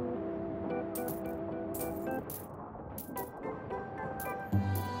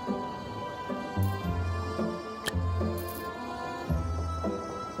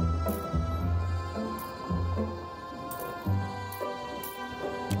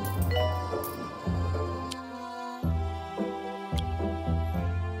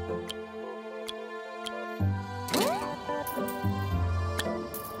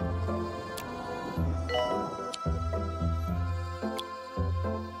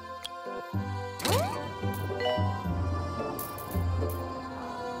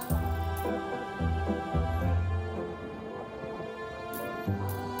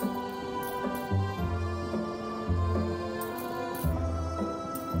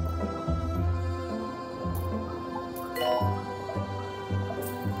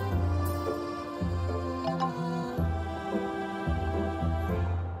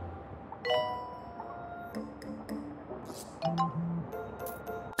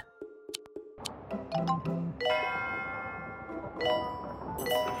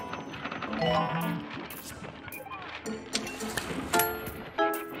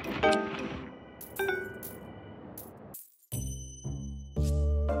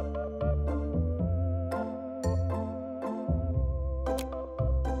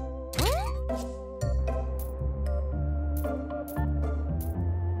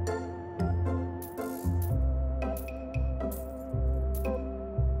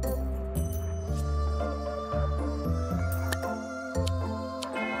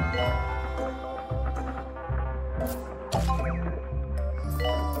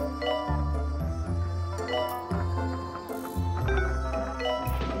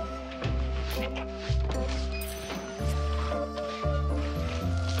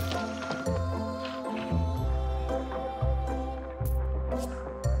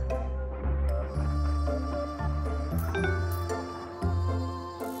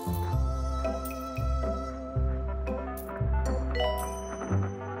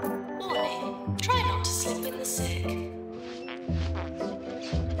 Try not to slip in the sick.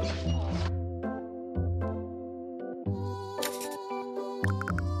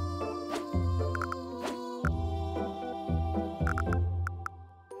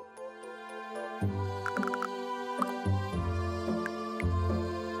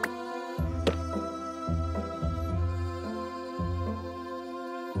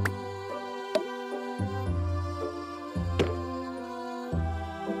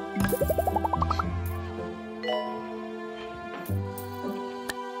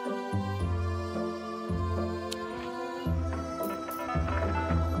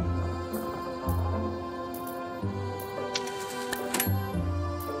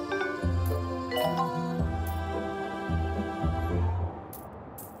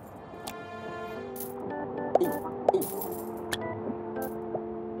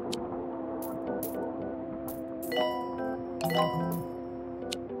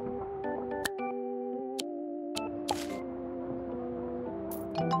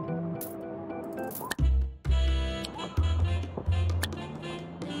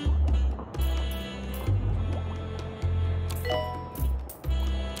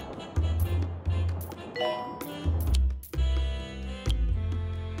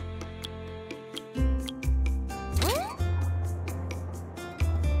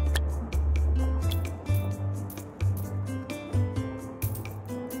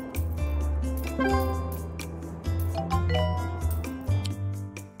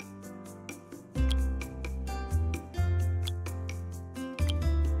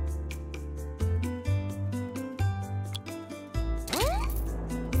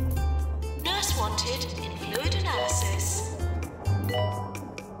 wanted.